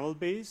largest naval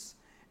base,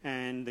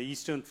 and the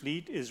Eastern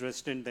Fleet is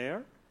resident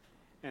there.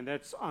 And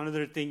that's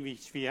another thing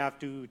which we have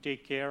to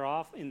take care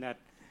of in that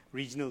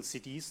regional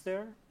cities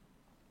there.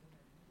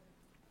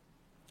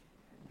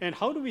 And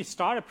how do we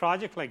start a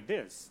project like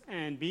this?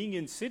 And being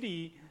in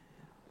city,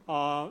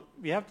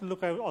 we have to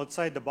look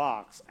outside the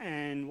box.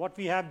 And what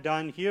we have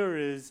done here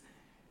is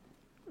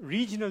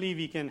regionally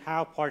we can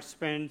have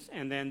participants,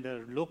 and then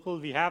the local,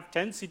 we have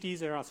 10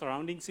 cities or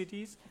surrounding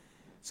cities.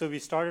 So we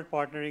started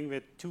partnering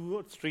with 2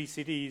 or 3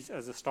 cities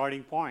as a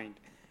starting point.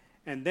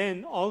 And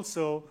then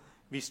also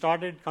we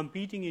started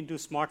competing into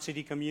smart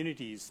city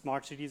communities,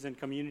 smart cities and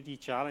community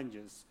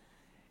challenges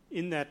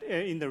in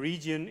the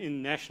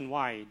region,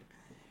 nationwide.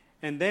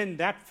 And then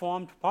that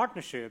formed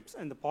partnerships,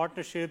 and the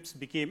partnerships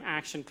became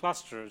action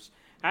clusters.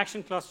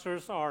 Action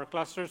clusters are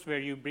clusters where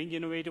you bring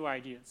innovative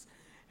ideas,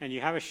 and you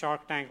have a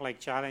Shark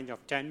Tank-like challenge of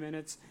 10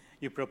 minutes.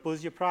 You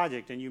propose your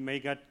project, and you may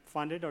get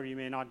funded or you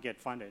may not get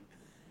funded.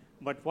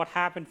 But what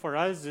happened for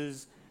us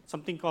is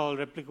something called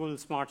Replicable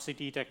Smart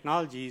City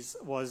Technologies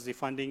was the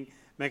funding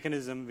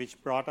mechanism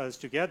which brought us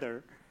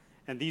together.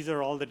 And these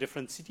are all the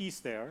different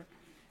cities there.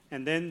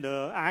 And then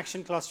the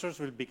action clusters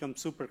will become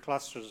super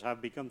clusters,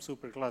 have become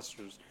super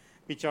clusters,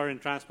 which are in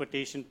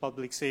transportation,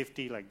 public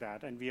safety, like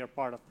that. And we are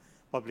part of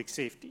public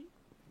safety.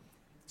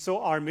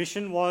 So our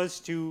mission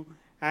was to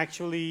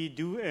actually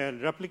do a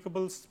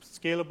replicable,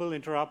 scalable,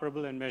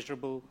 interoperable, and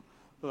measurable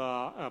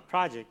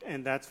project.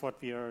 And that's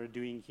what we are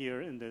doing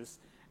here in this.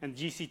 And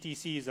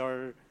GCTC is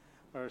our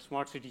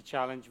Smart City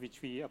Challenge,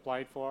 which we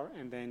applied for,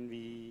 and then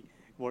we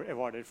were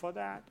awarded for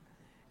that.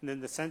 And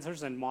then the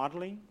sensors and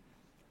modeling.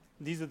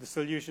 These are the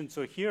solutions.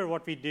 So here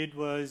what we did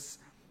was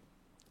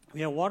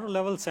we have water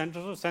level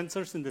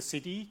sensors in the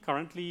city.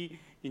 Currently,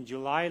 in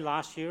July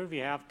last year, we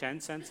have 10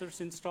 sensors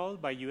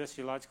installed by US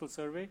Geological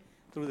Survey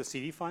through the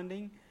city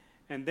funding.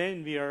 And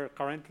then we are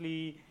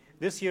currently,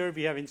 this year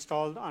we have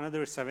installed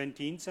another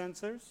 17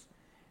 sensors.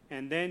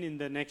 And then in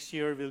the next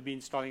year, we'll be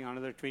installing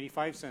another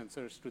 25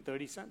 sensors to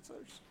 30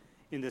 sensors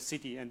in the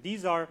city. And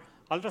these are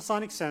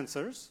ultrasonic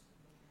sensors.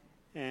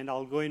 And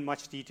I'll go in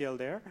much detail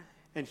there.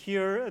 And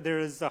here, there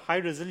is a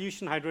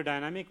high-resolution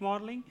hydrodynamic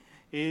modeling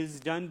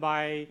is done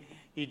by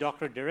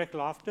Dr. Derek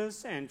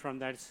Loftus, and from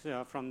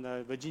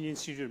the Virginia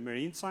Institute of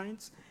Marine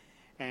Science.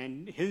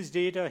 And his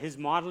data, his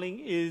modeling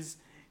is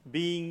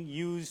being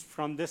used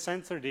from the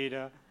sensor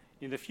data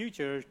in the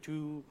future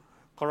to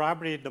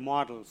corroborate the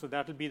model. So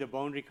that will be the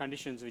boundary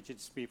conditions which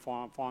it's be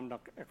formed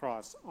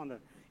across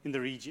in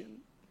the region.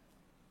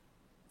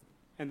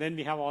 And then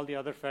we have all the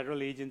other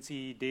federal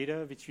agency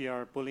data which we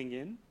are pulling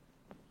in.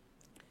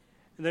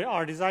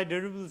 Our desired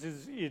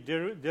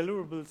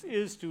deliverables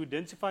is to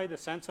densify the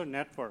sensor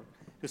network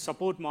to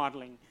support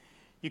modeling.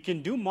 You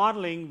can do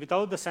modeling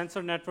without the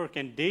sensor network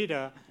and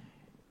data.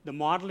 The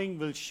modeling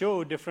will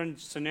show different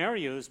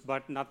scenarios,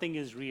 but nothing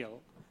is real.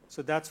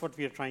 So that's what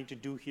we are trying to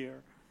do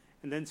here.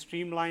 And then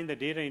streamline the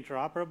data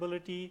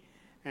interoperability.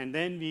 And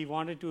then we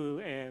wanted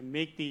to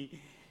make the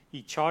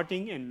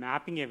charting and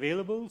mapping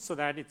available so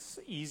that it's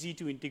easy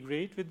to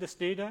integrate with this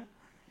data.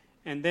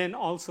 And then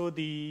also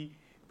the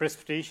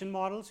precipitation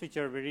models, which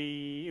are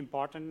very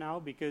important now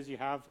because you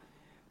have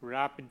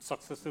rapid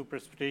successive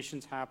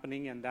precipitations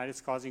happening, and that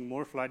is causing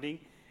more flooding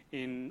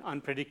in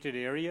unpredicted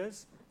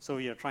areas. So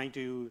we are trying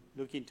to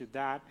look into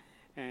that.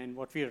 And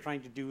what we are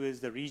trying to do is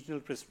the regional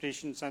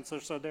precipitation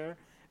sensors are there.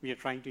 We are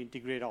trying to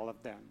integrate all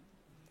of them.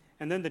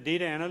 And then the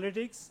data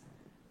analytics,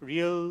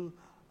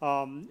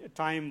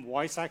 real-time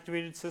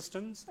voice-activated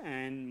systems,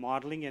 and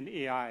modeling and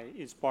AI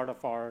is part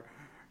of our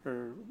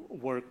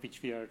work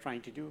which we are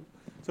trying to do.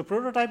 So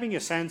prototyping a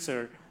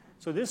sensor.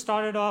 So this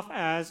started off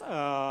as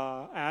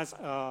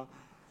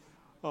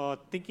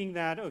thinking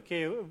that,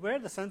 okay, where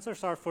the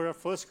sensors are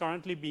first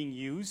currently being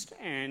used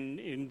and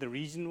in the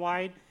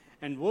region-wide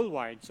and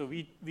worldwide. So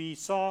we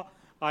saw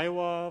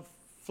Iowa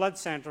Flood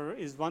Center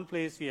is one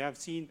place we have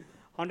seen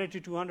 100 to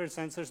 200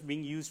 sensors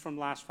being used from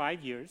last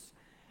 5 years.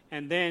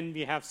 And then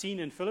we have seen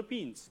in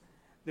Philippines,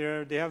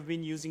 they have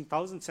been using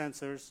 1,000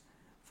 sensors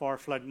for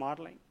flood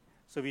modeling.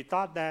 So we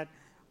thought that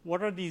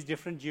what are these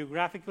different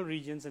geographical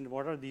regions and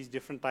what are these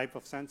different type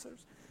of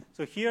sensors?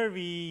 So here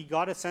we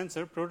got a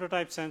sensor,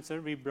 prototype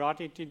sensor. We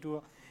brought it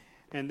into,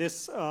 and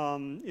this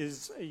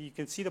you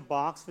can see the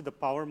box with the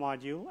power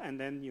module, and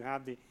then you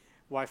have the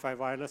Wi-Fi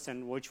wireless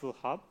and virtual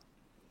hub.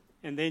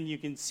 And then you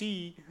can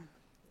see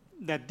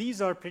that these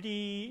are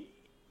pretty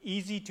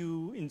easy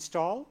to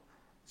install.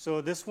 So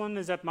this one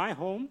is at my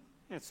home.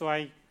 And so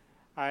I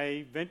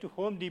went to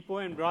Home Depot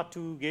and brought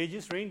 2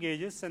 gauges, rain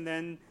gauges, and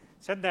then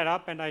set that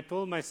up, and I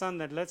told my son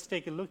that let's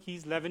take a look.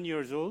 He's 11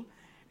 years old,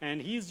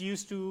 and he's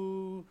used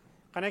to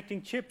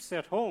connecting chips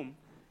at home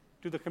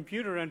to the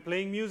computer and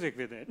playing music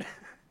with it.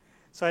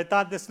 So I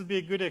thought this will be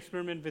a good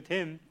experiment with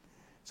him.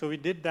 So we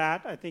did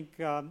that. I think,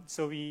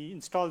 so we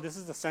installed, this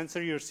is the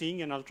sensor you're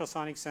seeing, an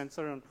ultrasonic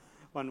sensor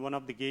on one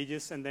of the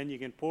gauges, and then you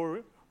can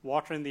pour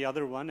water in the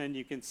other one, and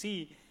you can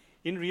see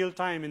in real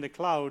time in the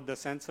cloud the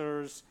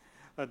sensors,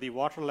 the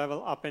water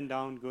level up and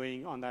down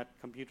going on that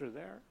computer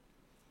there.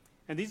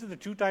 And these are the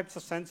 2 types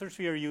of sensors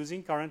we are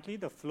using currently.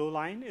 The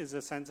Flowline is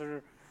a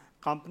sensor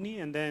company,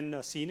 and then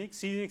Scenics.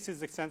 Scenics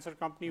is a sensor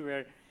company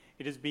where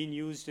it is being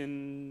used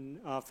in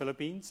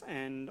Philippines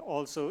and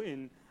also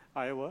in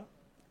Iowa.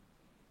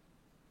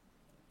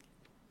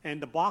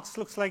 And the box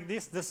looks like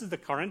this. This is the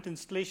current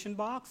installation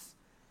box.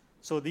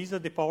 So these are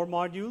the power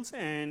modules,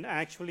 and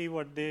actually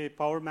what the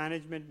power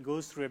management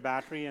goes through a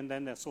battery and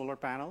then a solar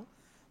panel.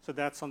 So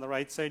that's on the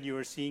right side. You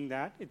are seeing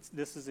that.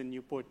 This is in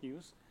Newport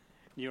News,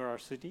 near our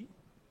city.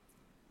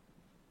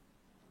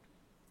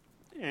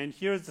 And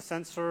here's the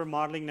sensor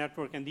modeling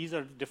network, and these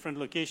are different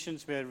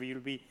locations where we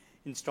will be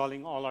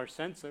installing all our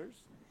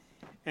sensors.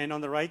 And on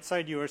the right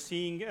side, you are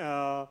seeing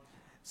the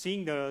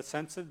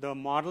sensor, the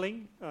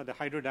modeling, the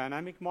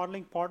hydrodynamic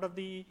modeling part of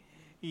the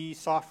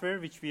software,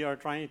 which we are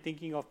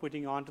thinking of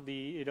putting onto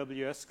the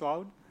AWS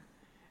cloud.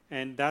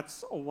 And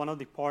that's one of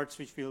the parts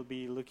which we'll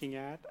be looking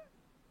at.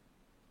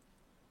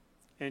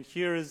 And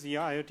here is the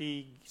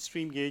IoT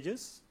stream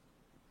gauges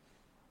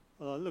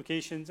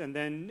locations. And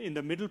then in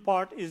the middle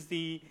part is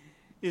the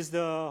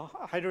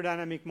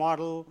hydrodynamic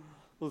model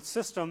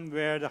system,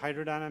 where the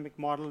hydrodynamic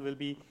model will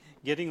be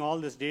getting all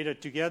this data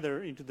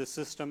together into the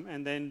system,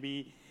 and then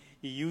be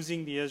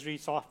using the Esri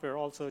software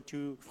also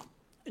to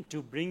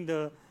bring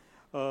the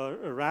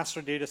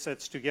raster data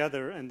sets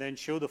together and then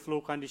show the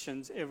flow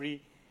conditions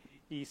every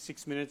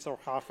 6 minutes or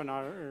half an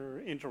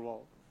hour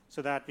interval,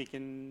 so that we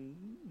can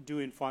do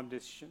informed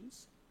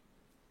decisions.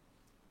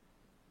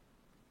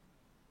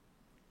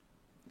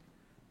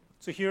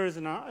 So here is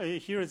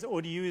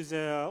ODU is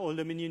Old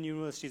Dominion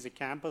University is a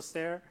campus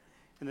there,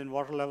 and then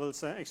water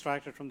levels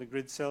extracted from the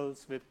grid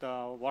cells with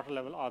water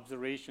level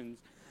observations.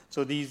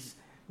 So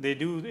they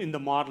do in the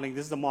modeling.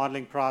 This is the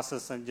modeling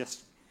process, and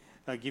just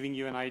giving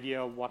you an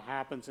idea of what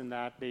happens in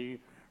that. They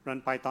run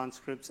Python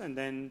scripts, and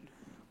then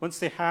once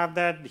they have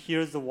that,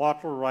 here's the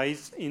water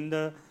rise in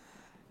the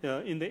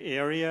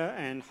area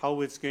and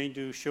how it's going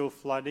to show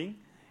flooding.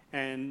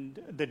 And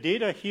the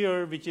data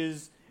here, which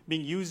is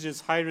being used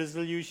as high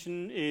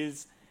resolution,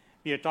 is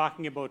we are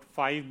talking about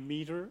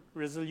 5-meter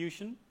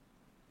resolution.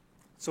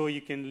 So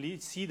you can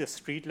see the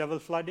street level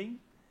flooding,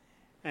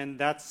 and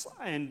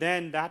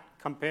then that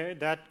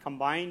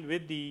combined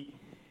with the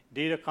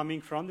data coming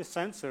from the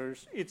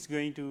sensors, it's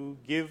going to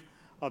give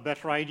a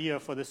better idea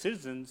for the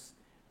citizens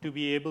to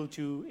be able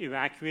to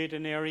evacuate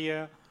an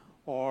area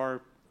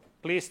or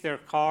place their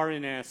car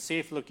in a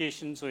safe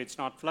location so it's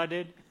not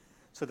flooded.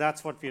 So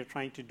that's what we are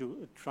trying to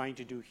do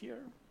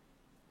here.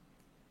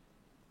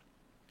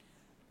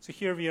 So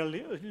here we are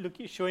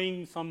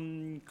showing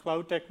some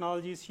cloud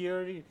technologies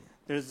here.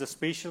 There's the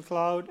spatial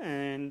cloud,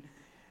 and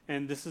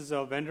this is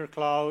a vendor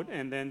cloud,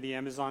 and then the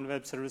Amazon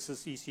Web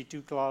Services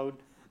EC2 cloud,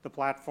 the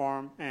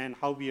platform, and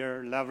how we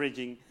are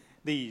leveraging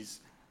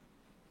these.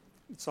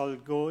 So I'll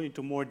go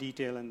into more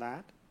detail in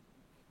that.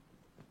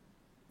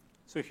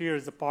 So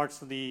here's the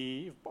parts of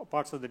the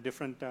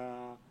different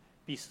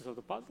pieces of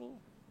the puzzle.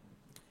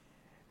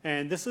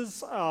 And this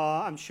is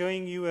I'm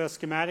showing you a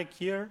schematic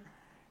here.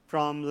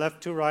 From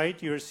left to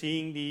right, you're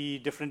seeing the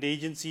different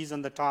agencies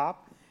on the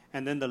top,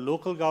 and then the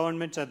local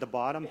governments at the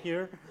bottom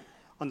here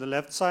on the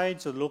left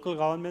side. So local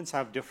governments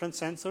have different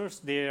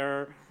sensors.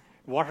 Their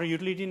water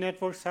utility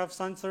networks have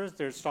sensors.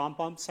 Their storm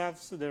pumps have,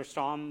 their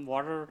storm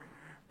water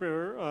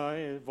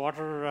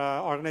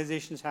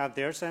organizations have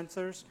their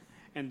sensors,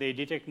 and they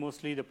detect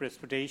mostly the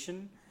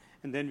precipitation.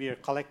 And then we are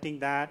collecting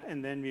that,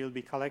 and then we'll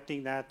be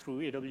collecting that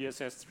through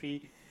AWS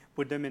S3,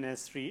 put them in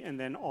S3, and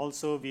then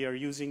also we are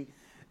using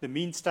the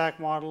mean stack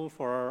model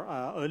for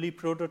early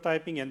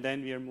prototyping, and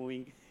then we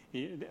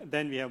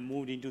have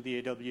moved into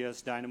the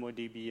AWS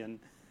DynamoDB and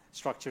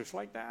structures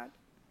like that.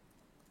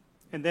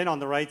 And then on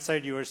the right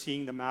side, you are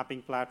seeing the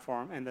mapping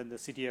platform, and then the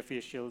city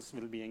officials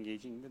will be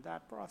engaging with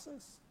that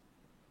process.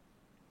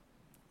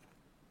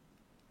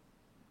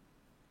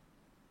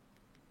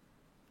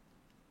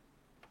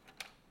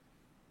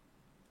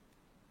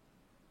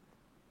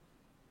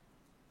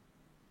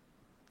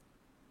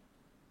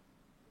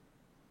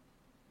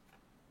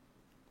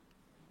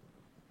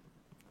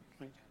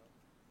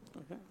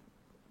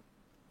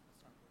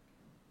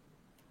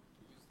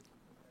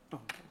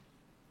 Okay.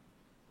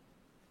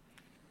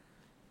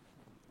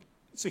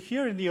 So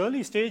here in the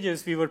early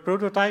stages, we were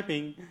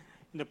prototyping.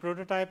 In the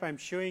prototype, I'm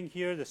showing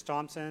here the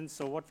StormSense.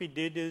 So what we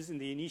did is, in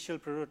the initial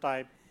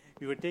prototype,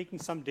 we were taking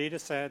some data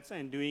sets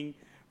and doing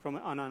from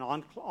on an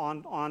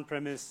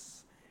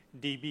on-premise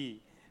DB.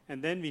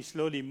 And then we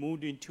slowly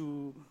moved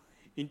into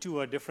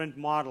a different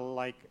model,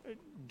 like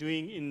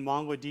doing in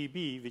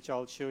MongoDB, which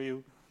I'll show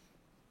you.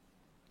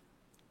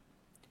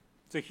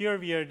 So here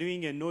we are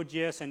doing a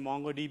Node.js and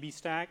MongoDB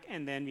stack,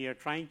 and then we are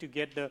trying to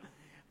get the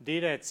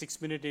data at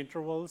 6-minute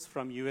intervals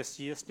from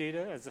USGS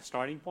data as the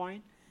starting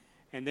point,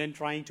 and then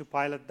trying to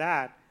pilot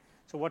that.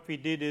 So what we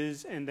did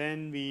is, and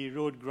then we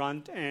wrote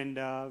Grunt, and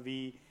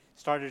we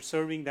started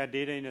serving that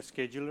data in a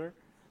scheduler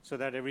so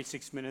that every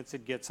 6 minutes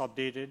it gets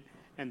updated,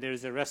 and there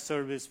is a REST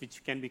service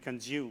which can be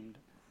consumed.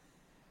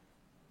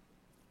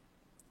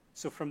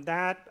 So from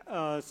that,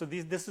 so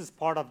this is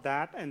part of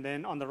that, and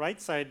then on the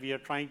right side, we are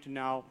trying to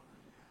now,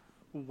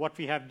 what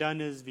we have done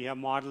is we have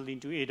modeled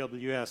into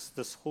AWS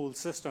this whole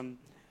system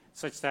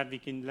such that we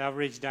can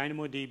leverage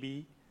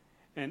DynamoDB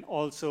and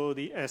also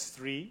the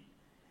S3.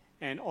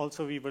 And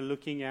also we were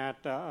looking at,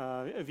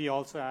 we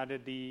also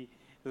added the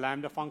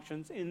Lambda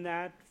functions in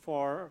that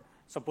for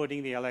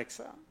supporting the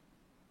Alexa.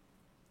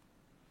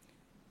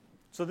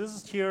 So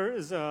here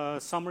is a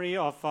summary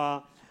of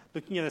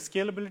looking at the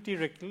scalability,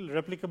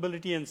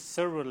 replicability, and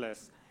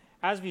serverless.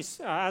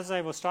 As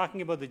I was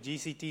talking about the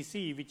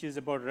GCTC, which is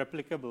about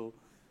replicable,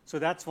 so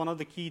that's one of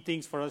the key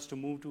things for us to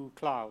move to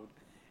cloud,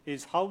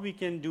 is how we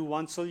can do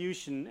one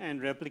solution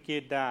and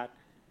replicate that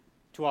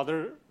to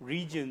other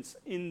regions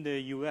in the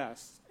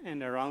US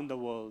and around the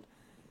world,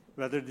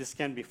 whether this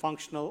can be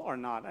functional or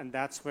not. And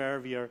that's where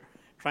we are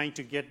trying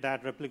to get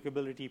that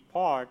replicability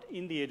part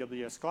in the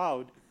AWS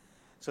cloud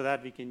so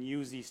that we can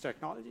use these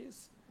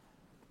technologies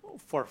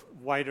for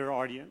wider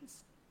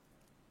audience.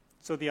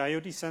 So the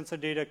IoT sensor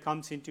data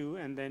comes into,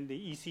 and then the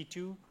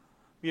EC2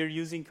 we are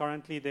using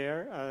currently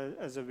there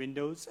as a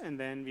Windows, and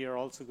then we are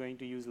also going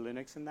to use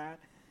Linux in that.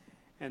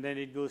 And then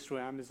it goes through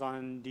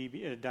Amazon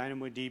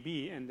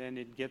DynamoDB, and then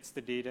it gets the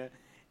data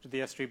to the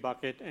S3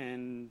 bucket.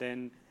 And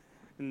then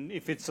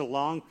if it's a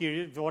long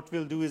period, what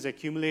we'll do is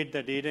accumulate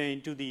the data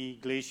into the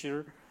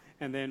Glacier,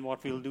 and then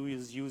what we'll do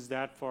is use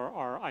that for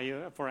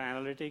our for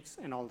analytics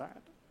and all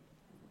that.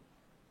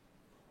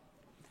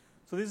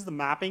 So this is the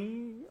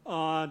mapping.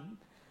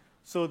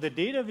 So the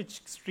data which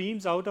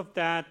streams out of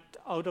that,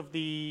 out of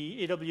the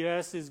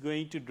AWS, is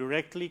going to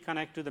directly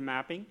connect to the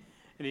mapping,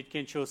 and it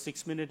can show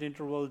 6-minute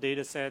interval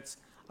data sets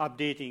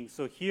updating.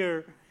 So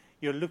here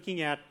you're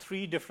looking at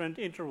 3 different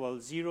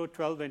intervals, 0,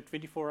 12, and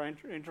 24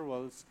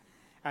 intervals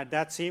at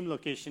that same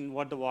location,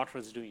 what the water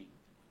is doing.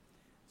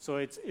 So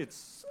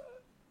it's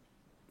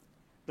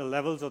the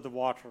levels of the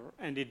water,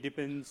 and it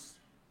depends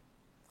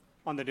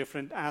on the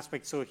different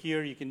aspects. So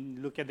here you can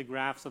look at the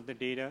graphs of the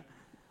data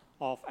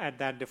at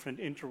that different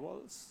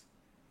intervals.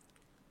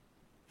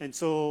 And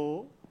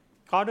so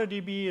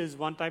CartoDB is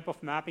one type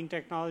of mapping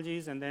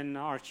technologies, and then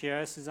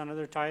ArcGIS is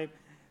another type.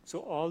 So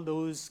all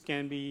those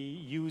can be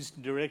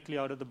used directly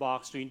out of the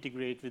box to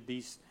integrate with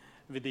the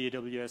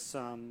AWS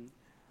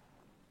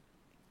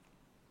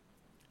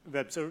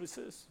web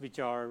services which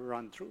are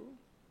run through.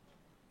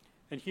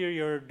 And here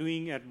you're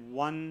doing at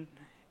one.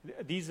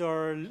 We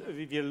are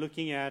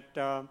looking at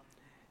 1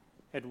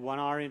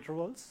 hour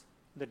intervals,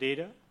 the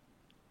data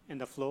and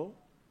the flow.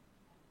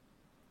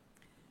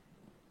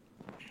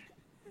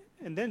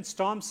 And then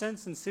storm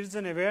sense and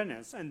citizen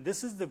awareness. And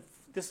this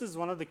is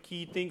one of the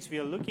key things we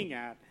are looking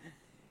at,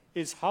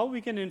 is how we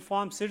can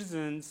inform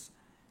citizens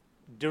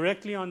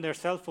directly on their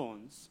cell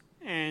phones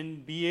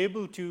and be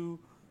able to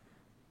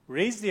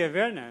raise the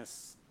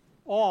awareness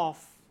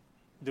of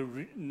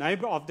their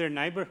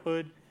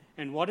neighborhood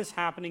and what is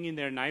happening in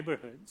their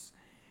neighborhoods.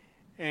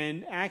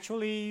 And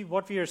actually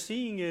what we are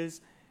seeing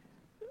is,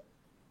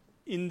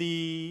 in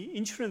the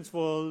insurance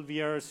world,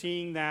 we are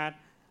seeing that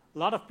a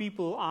lot of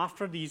people,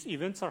 after these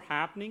events are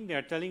happening, they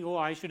are telling, oh,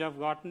 I should have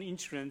gotten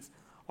insurance,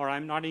 or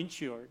I'm not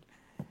insured.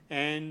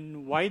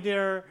 And why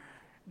there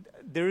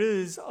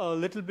is a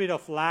little bit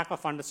of lack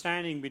of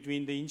understanding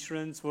between the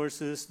insurance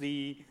versus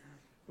the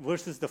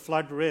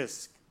flood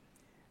risk.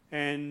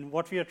 And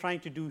what we are trying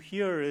to do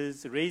here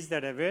is raise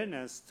that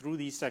awareness through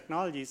these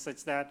technologies,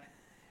 such that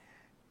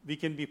we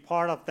can be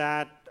part of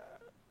that.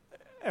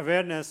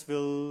 Awareness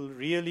will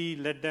really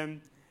let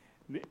them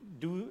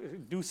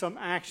do some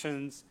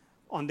actions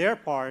on their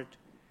part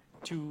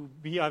to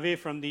be away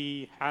from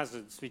the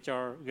hazards which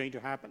are going to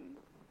happen.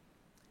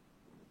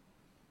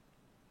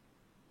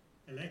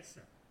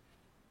 Alexa,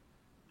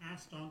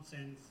 ask storm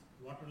sense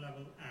water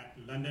level at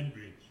London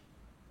Bridge.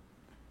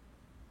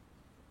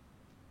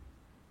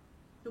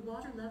 The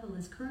water level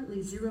is currently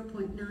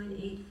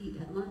 0.98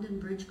 feet at London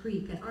Bridge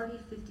Creek at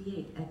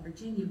RD58 at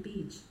Virginia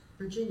Beach,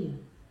 Virginia.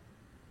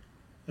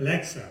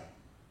 Alexa,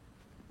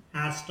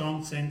 ask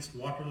storm sense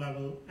water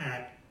level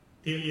at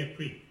Thalia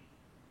Creek.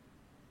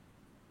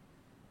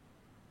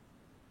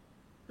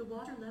 The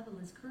water level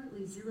is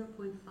currently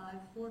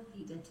 0.54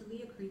 feet at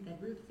Thalia Creek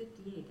at Route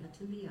 58 at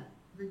Thalia,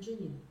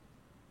 Virginia.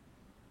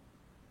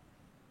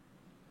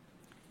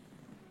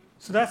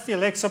 So that's the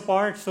Alexa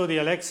part. So the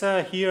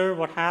Alexa here,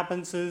 what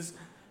happens is,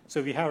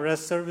 so we have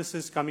REST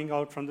services coming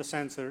out from the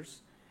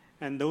sensors,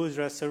 and those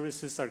REST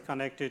services are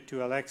connected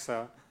to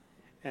Alexa.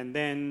 And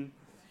then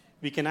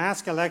we can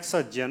ask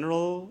Alexa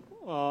general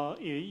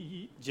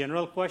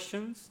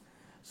questions.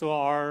 So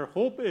our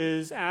hope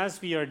is, as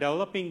we are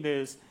developing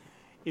this,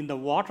 in the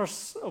water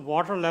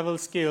level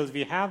scales,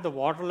 we have the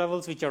water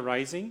levels which are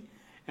rising,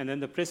 and then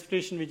the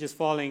precipitation which is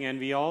falling, and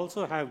we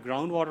also have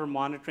groundwater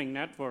monitoring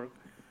network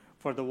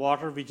for the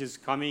water which is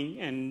coming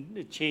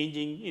and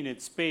changing in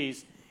its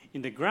space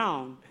in the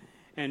ground.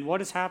 And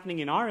what is happening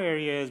in our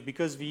area is,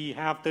 because we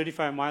have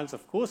 35 miles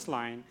of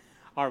coastline,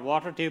 our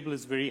water table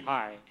is very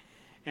high.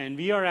 And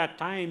we are at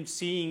times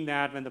seeing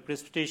that when the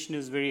precipitation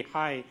is very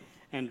high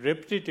and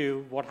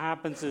repetitive, what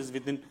happens is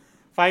within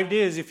 5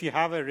 days, if you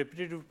have a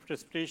repetitive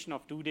precipitation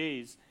of 2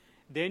 days,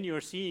 then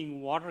you're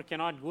seeing water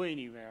cannot go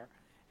anywhere,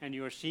 and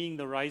you're seeing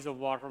the rise of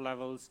water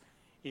levels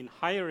in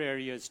higher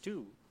areas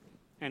too.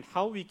 And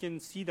how we can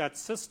see that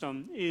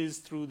system is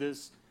through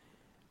this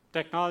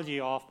technology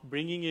of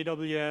bringing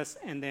AWS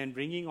and then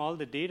bringing all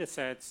the data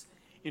sets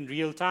in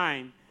real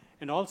time.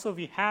 And also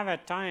we have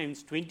at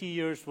times 20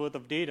 years worth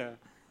of data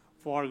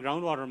for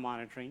groundwater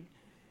monitoring.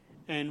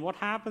 And what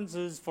happens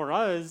is, for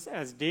us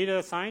as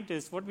data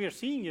scientists, what we are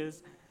seeing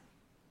is,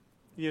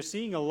 we are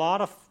seeing a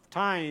lot of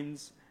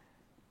times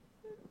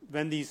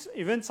when these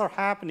events are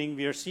happening,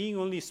 we are seeing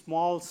only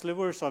small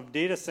slivers of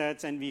data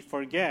sets, and we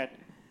forget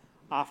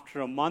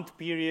after a month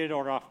period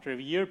or after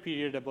a year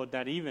period about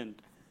that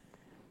event.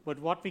 But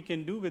what we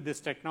can do with this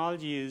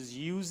technology is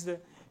use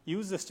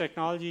this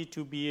technology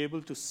to be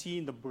able to see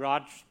in the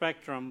broad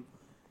spectrum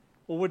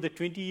over the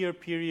 20-year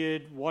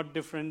period what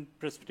different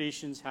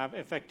precipitations have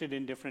affected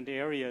in different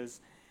areas.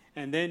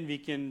 And then we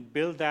can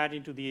build that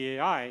into the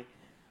AI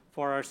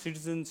for our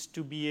citizens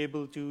to be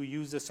able to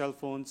use the cell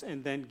phones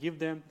and then give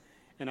them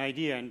an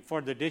idea, and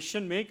for the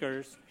decision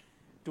makers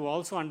to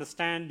also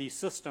understand the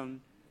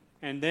system,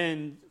 and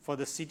then for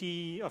the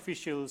city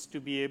officials to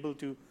be able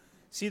to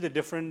see the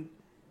different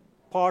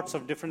parts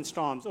of different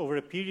storms. Over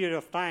a period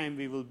of time,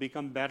 we will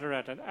become better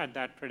at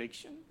that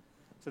prediction.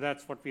 So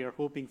that's what we are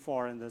hoping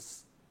for in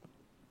this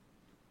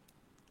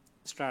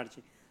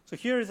strategy. So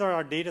here is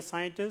our data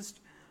scientist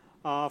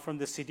from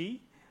the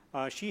city.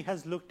 She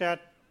has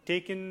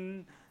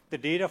taken the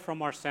data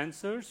from our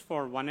sensors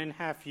for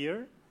 1.5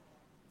 years.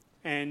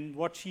 And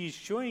what she's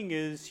showing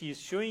is she's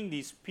showing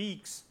these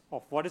peaks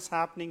of what is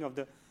happening of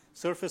the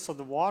surface of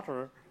the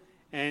water.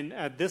 And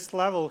at this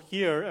level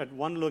here at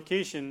one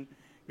location,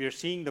 we are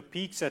seeing the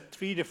peaks at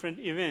 3 different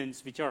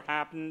events which have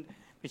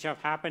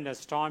happened as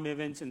storm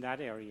events in that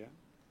area.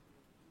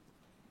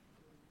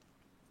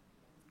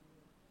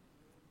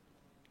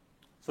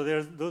 So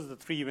those are the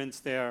 3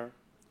 events there.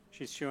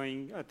 She's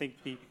showing, I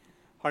think, the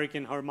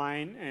Hurricane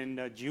Hermine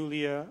and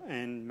Julia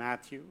and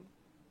Matthew.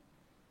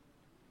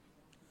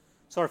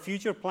 So our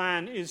future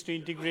plan is to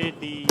integrate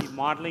the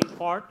modeling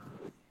part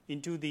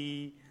into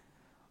the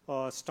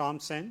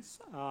StormSense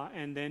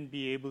and then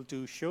be able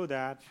to show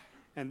that.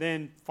 And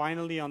then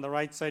finally, on the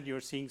right side,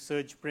 you're seeing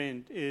Surge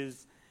Print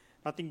is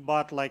nothing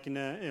but like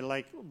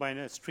by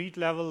a street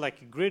level,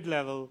 like a grid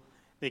level,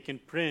 they can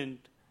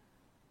print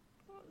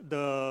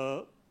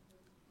the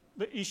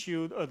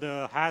issue or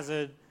the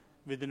hazard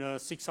within a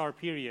 6-hour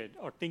period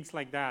or things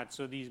like that.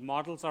 So these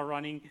models are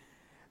running.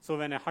 So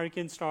when a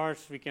hurricane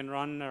starts, we can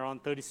run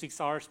around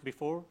 36 hours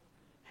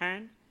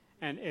beforehand,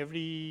 and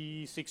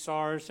every 6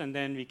 hours, and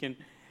then we can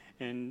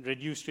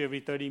reduce to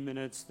every 30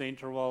 minutes the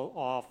interval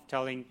of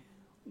telling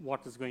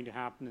what is going to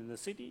happen in the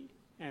city.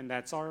 And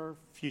that's our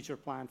future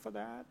plan for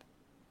that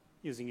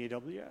using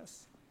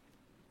AWS.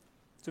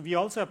 So we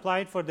also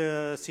applied for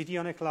the City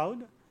on a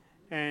Cloud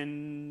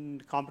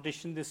and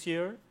competition this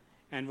year,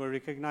 and were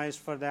recognized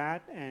for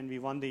that, and we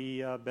won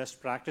the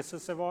Best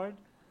Practices Award.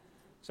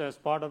 So as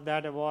part of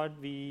that award,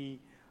 we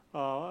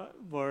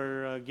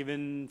were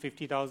given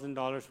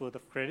 $50,000 worth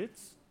of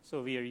credits.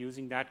 So we are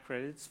using that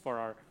credits for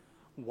our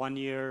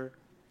 1-year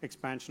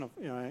expansion of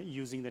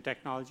using the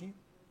technology.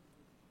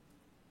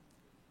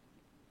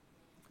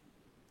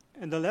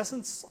 And the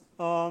lessons,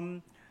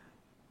 one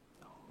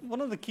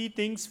of the key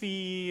things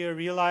we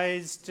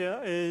realized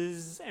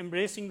is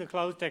embracing the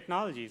cloud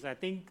technologies. I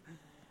think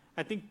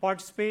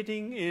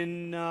participating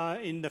in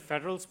the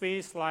federal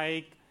space,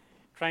 like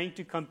trying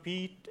to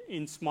compete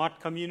in smart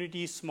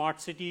communities,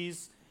 smart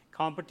cities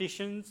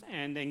competitions,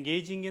 and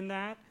engaging in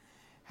that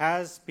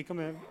has become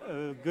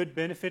a good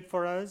benefit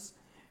for us.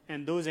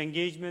 And those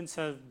engagements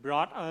have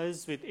brought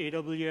us with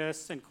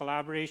AWS and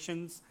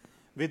collaborations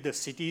with the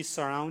cities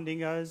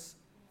surrounding us.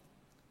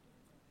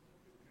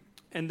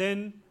 And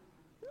then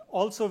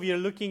also we are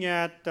looking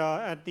at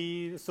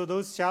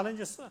those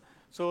challenges.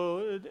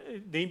 So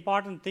the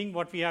important thing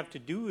what we have to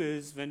do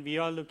is when we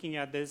are looking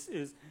at this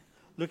is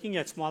looking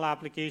at small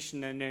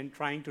application and then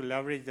trying to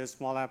leverage the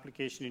small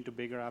application into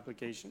bigger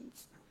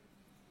applications.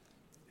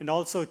 And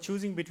also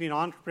choosing between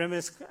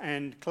on-premise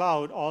and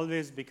cloud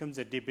always becomes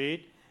a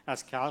debate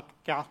as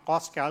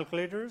cost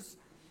calculators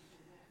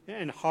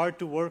and hard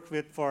to work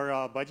with for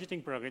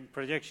budgeting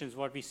projections,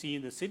 what we see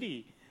in the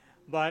city.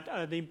 But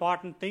the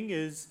important thing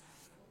is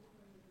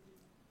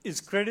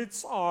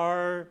credits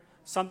are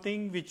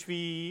something which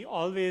we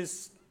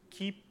always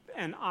keep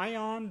an eye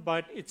on,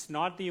 but it's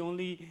not the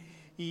only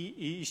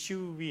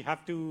issue we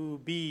have to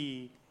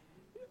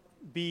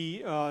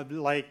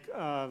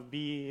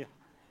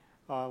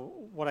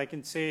what I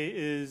can say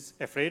is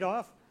afraid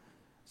of.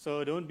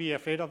 So don't be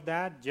afraid of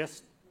that.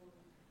 Just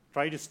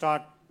try to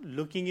start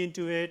looking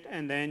into it,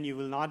 and then it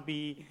will not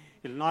be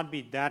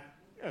that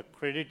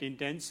credit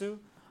intensive.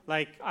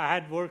 Like I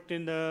had worked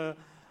in the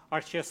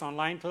ArcGIS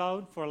Online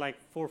Cloud for like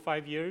 4 or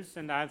 5 years,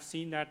 and I've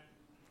seen that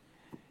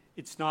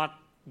it's not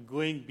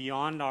going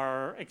beyond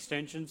our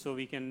extension, so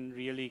we can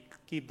really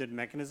keep that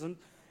mechanism.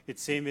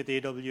 It's same with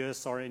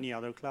AWS or any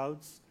other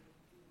clouds.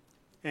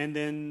 And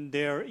then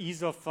their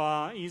ease of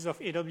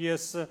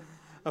AWS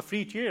a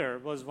free tier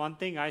was one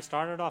thing. I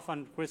started off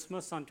on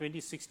Christmas on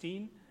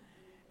 2016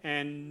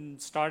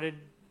 and started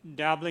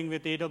dabbling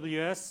with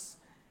AWS.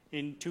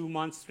 In 2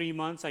 months, 3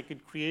 months, I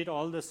could create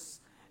all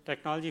this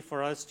technology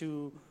for us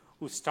to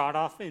start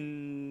off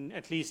in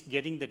at least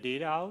getting the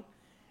data out.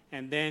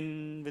 And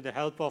then with the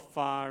help of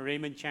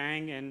Raymond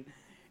Chang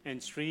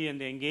and Sri and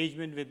the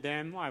engagement with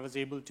them, I was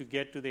able to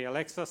get to the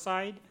Alexa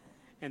side.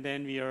 And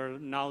then we are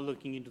now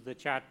looking into the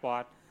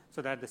chatbot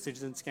so that the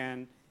citizens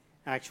can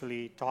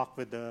actually talk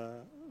with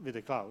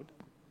the cloud.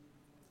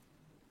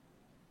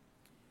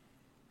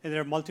 And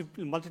there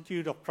are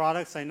multitude of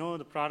products. I know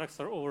the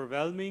products are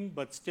overwhelming,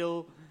 but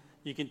still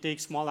you can take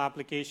small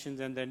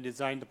applications and then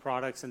design the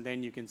products, and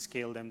then you can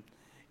scale them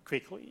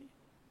quickly.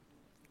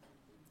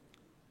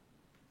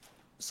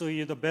 So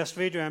the best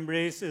way to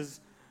embrace is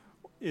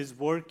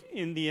work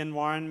in the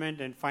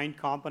environment and find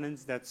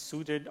components that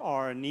suited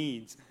our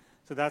needs.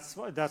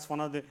 So that's one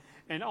of the,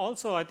 and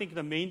also I think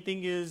the main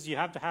thing is you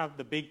have to have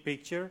the big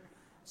picture.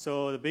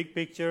 So the big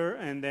picture,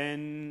 and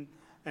then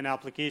an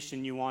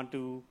application you want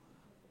to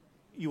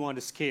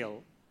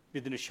scale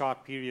within a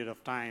short period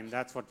of time.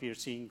 That's what we are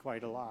seeing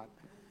quite a lot.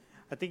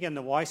 I think in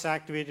the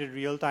voice-activated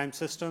real-time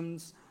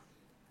systems,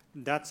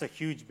 that's a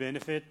huge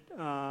benefit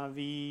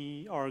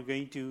we are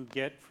going to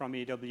get from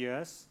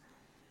AWS.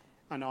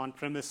 And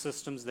on-premise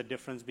systems, the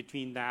difference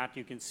between that,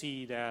 you can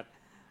see that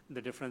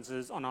the difference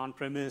is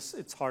on-premise,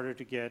 it's harder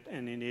to get,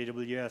 and in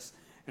AWS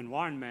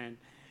environment,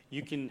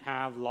 you can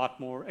have a lot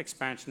more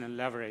expansion and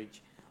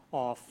leverage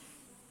of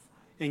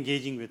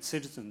engaging with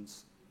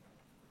citizens.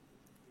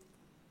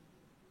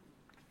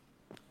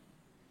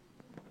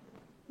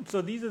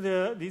 So these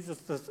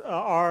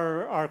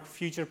are our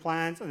future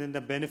plans, and then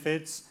the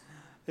benefits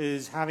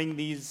is having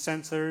these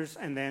sensors,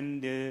 and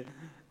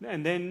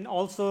then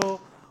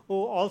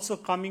also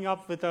coming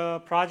up with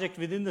a project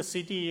within the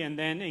city, and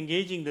then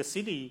engaging the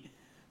city.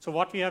 So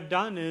what we have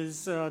done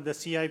is the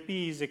CIP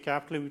is a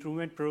capital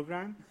improvement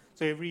program.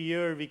 So every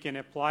year we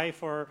can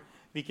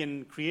we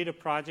can create a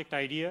project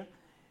idea,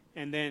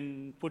 and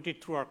then put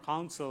it through our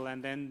council,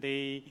 and then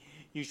they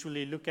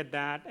usually look at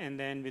that, and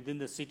then within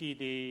the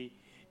city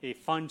they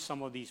fund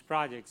some of these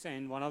projects.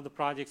 And one of the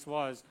projects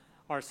was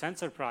our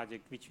sensor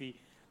project,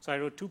 so I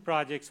wrote 2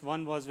 projects.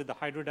 One was with the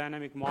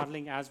hydrodynamic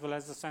modeling as well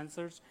as the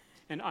sensors,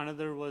 and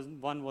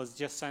one was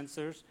just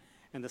sensors,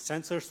 and the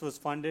sensors was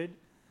funded.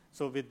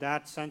 So with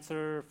that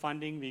sensor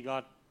funding, we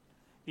are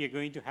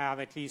going to have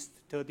at least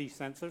 30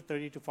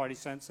 to 40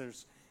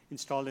 sensors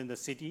installed in the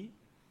city.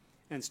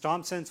 And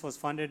StormSense was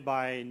funded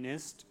by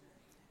NIST.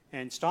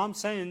 And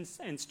StormSense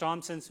and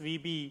StormSense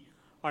VB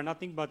are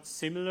nothing but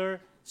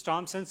similar.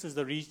 StormSense is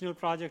the regional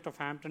project of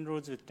Hampton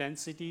Roads with 10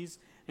 cities,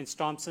 and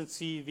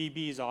StormSense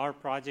VB is our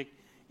project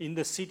in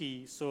the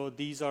city. So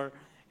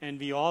and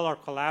we all are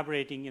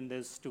collaborating in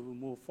this to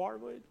move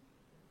forward.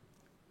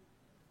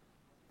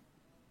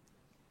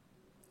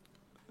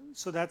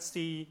 So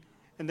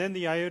and then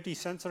the IoT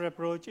sensor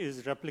approach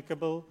is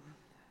replicable.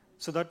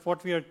 So that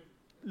what we are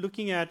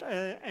looking at,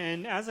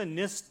 and as a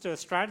NIST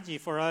strategy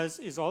for us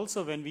is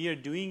also when we are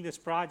doing this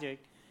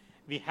project,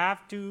 we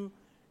have to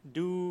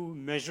do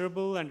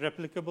measurable and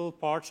replicable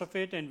parts of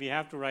it, and we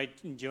have to write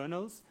in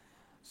journals.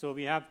 So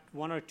we have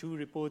 1 or 2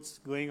 reports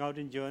going out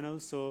in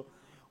journals,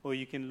 or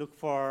you can look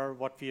for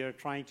what we are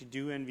trying to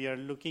do, and we are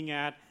looking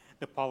at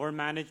the power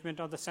management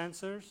of the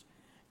sensors.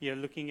 We are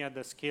looking at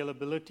the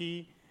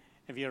scalability,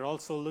 and we are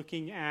also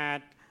looking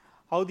at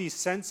how these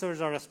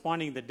sensors are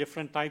responding, the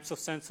different types of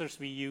sensors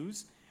we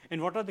use,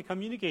 and what are the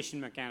communication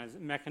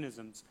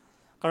mechanisms.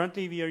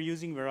 Currently, we are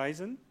using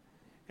Verizon,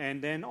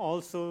 and then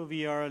also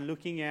we are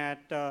looking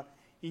at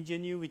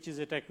Ingenu, which is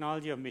a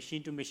technology of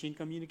machine-to-machine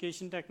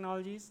communication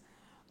technologies.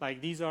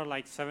 Like these are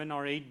like 7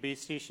 or 8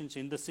 base stations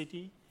in the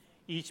city.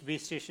 Each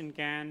base station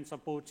can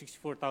support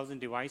 64,000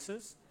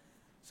 devices.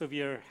 So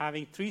we are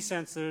having 3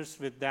 sensors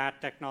with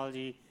that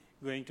technology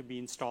going to be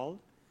installed.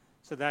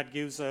 So that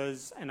gives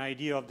us an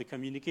idea of the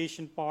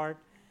communication part.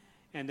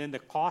 And then the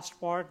cost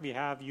part, we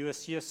have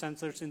USGS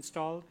sensors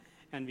installed,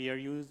 and we are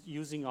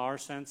using our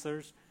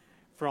sensors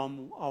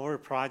from our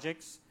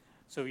projects.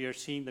 So we are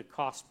seeing the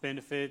cost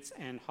benefits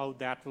and how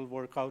that will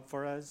work out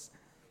for us.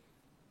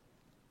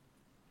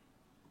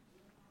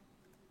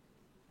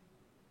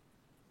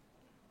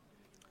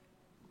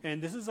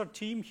 And this is our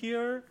team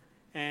here.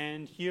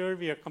 And here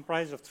we are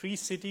comprised of 3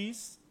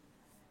 cities.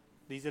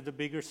 These are the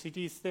bigger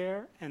cities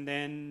there. And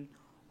then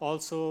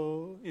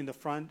also in the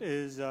front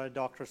is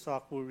Dr.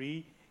 Sakwu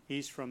Ri.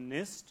 He's from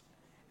NIST,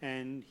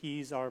 and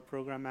he's our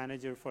program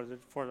manager for the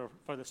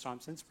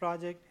StormSense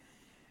project.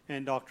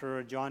 And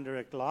Dr. John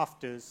Derek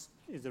Loftus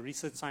is a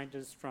research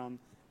scientist from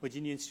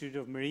Virginia Institute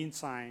of Marine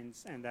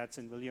Science, and that's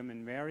in William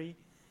and Mary.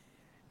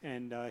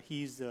 And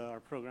he's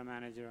our program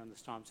manager on the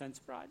StormSense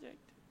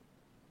project.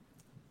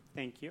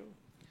 Thank you.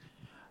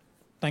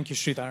 Thank you,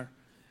 Sridhar.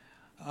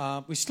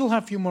 We still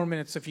have a few more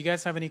minutes. If you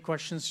guys have any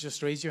questions,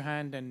 just raise your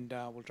hand, and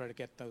we'll try to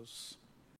get those.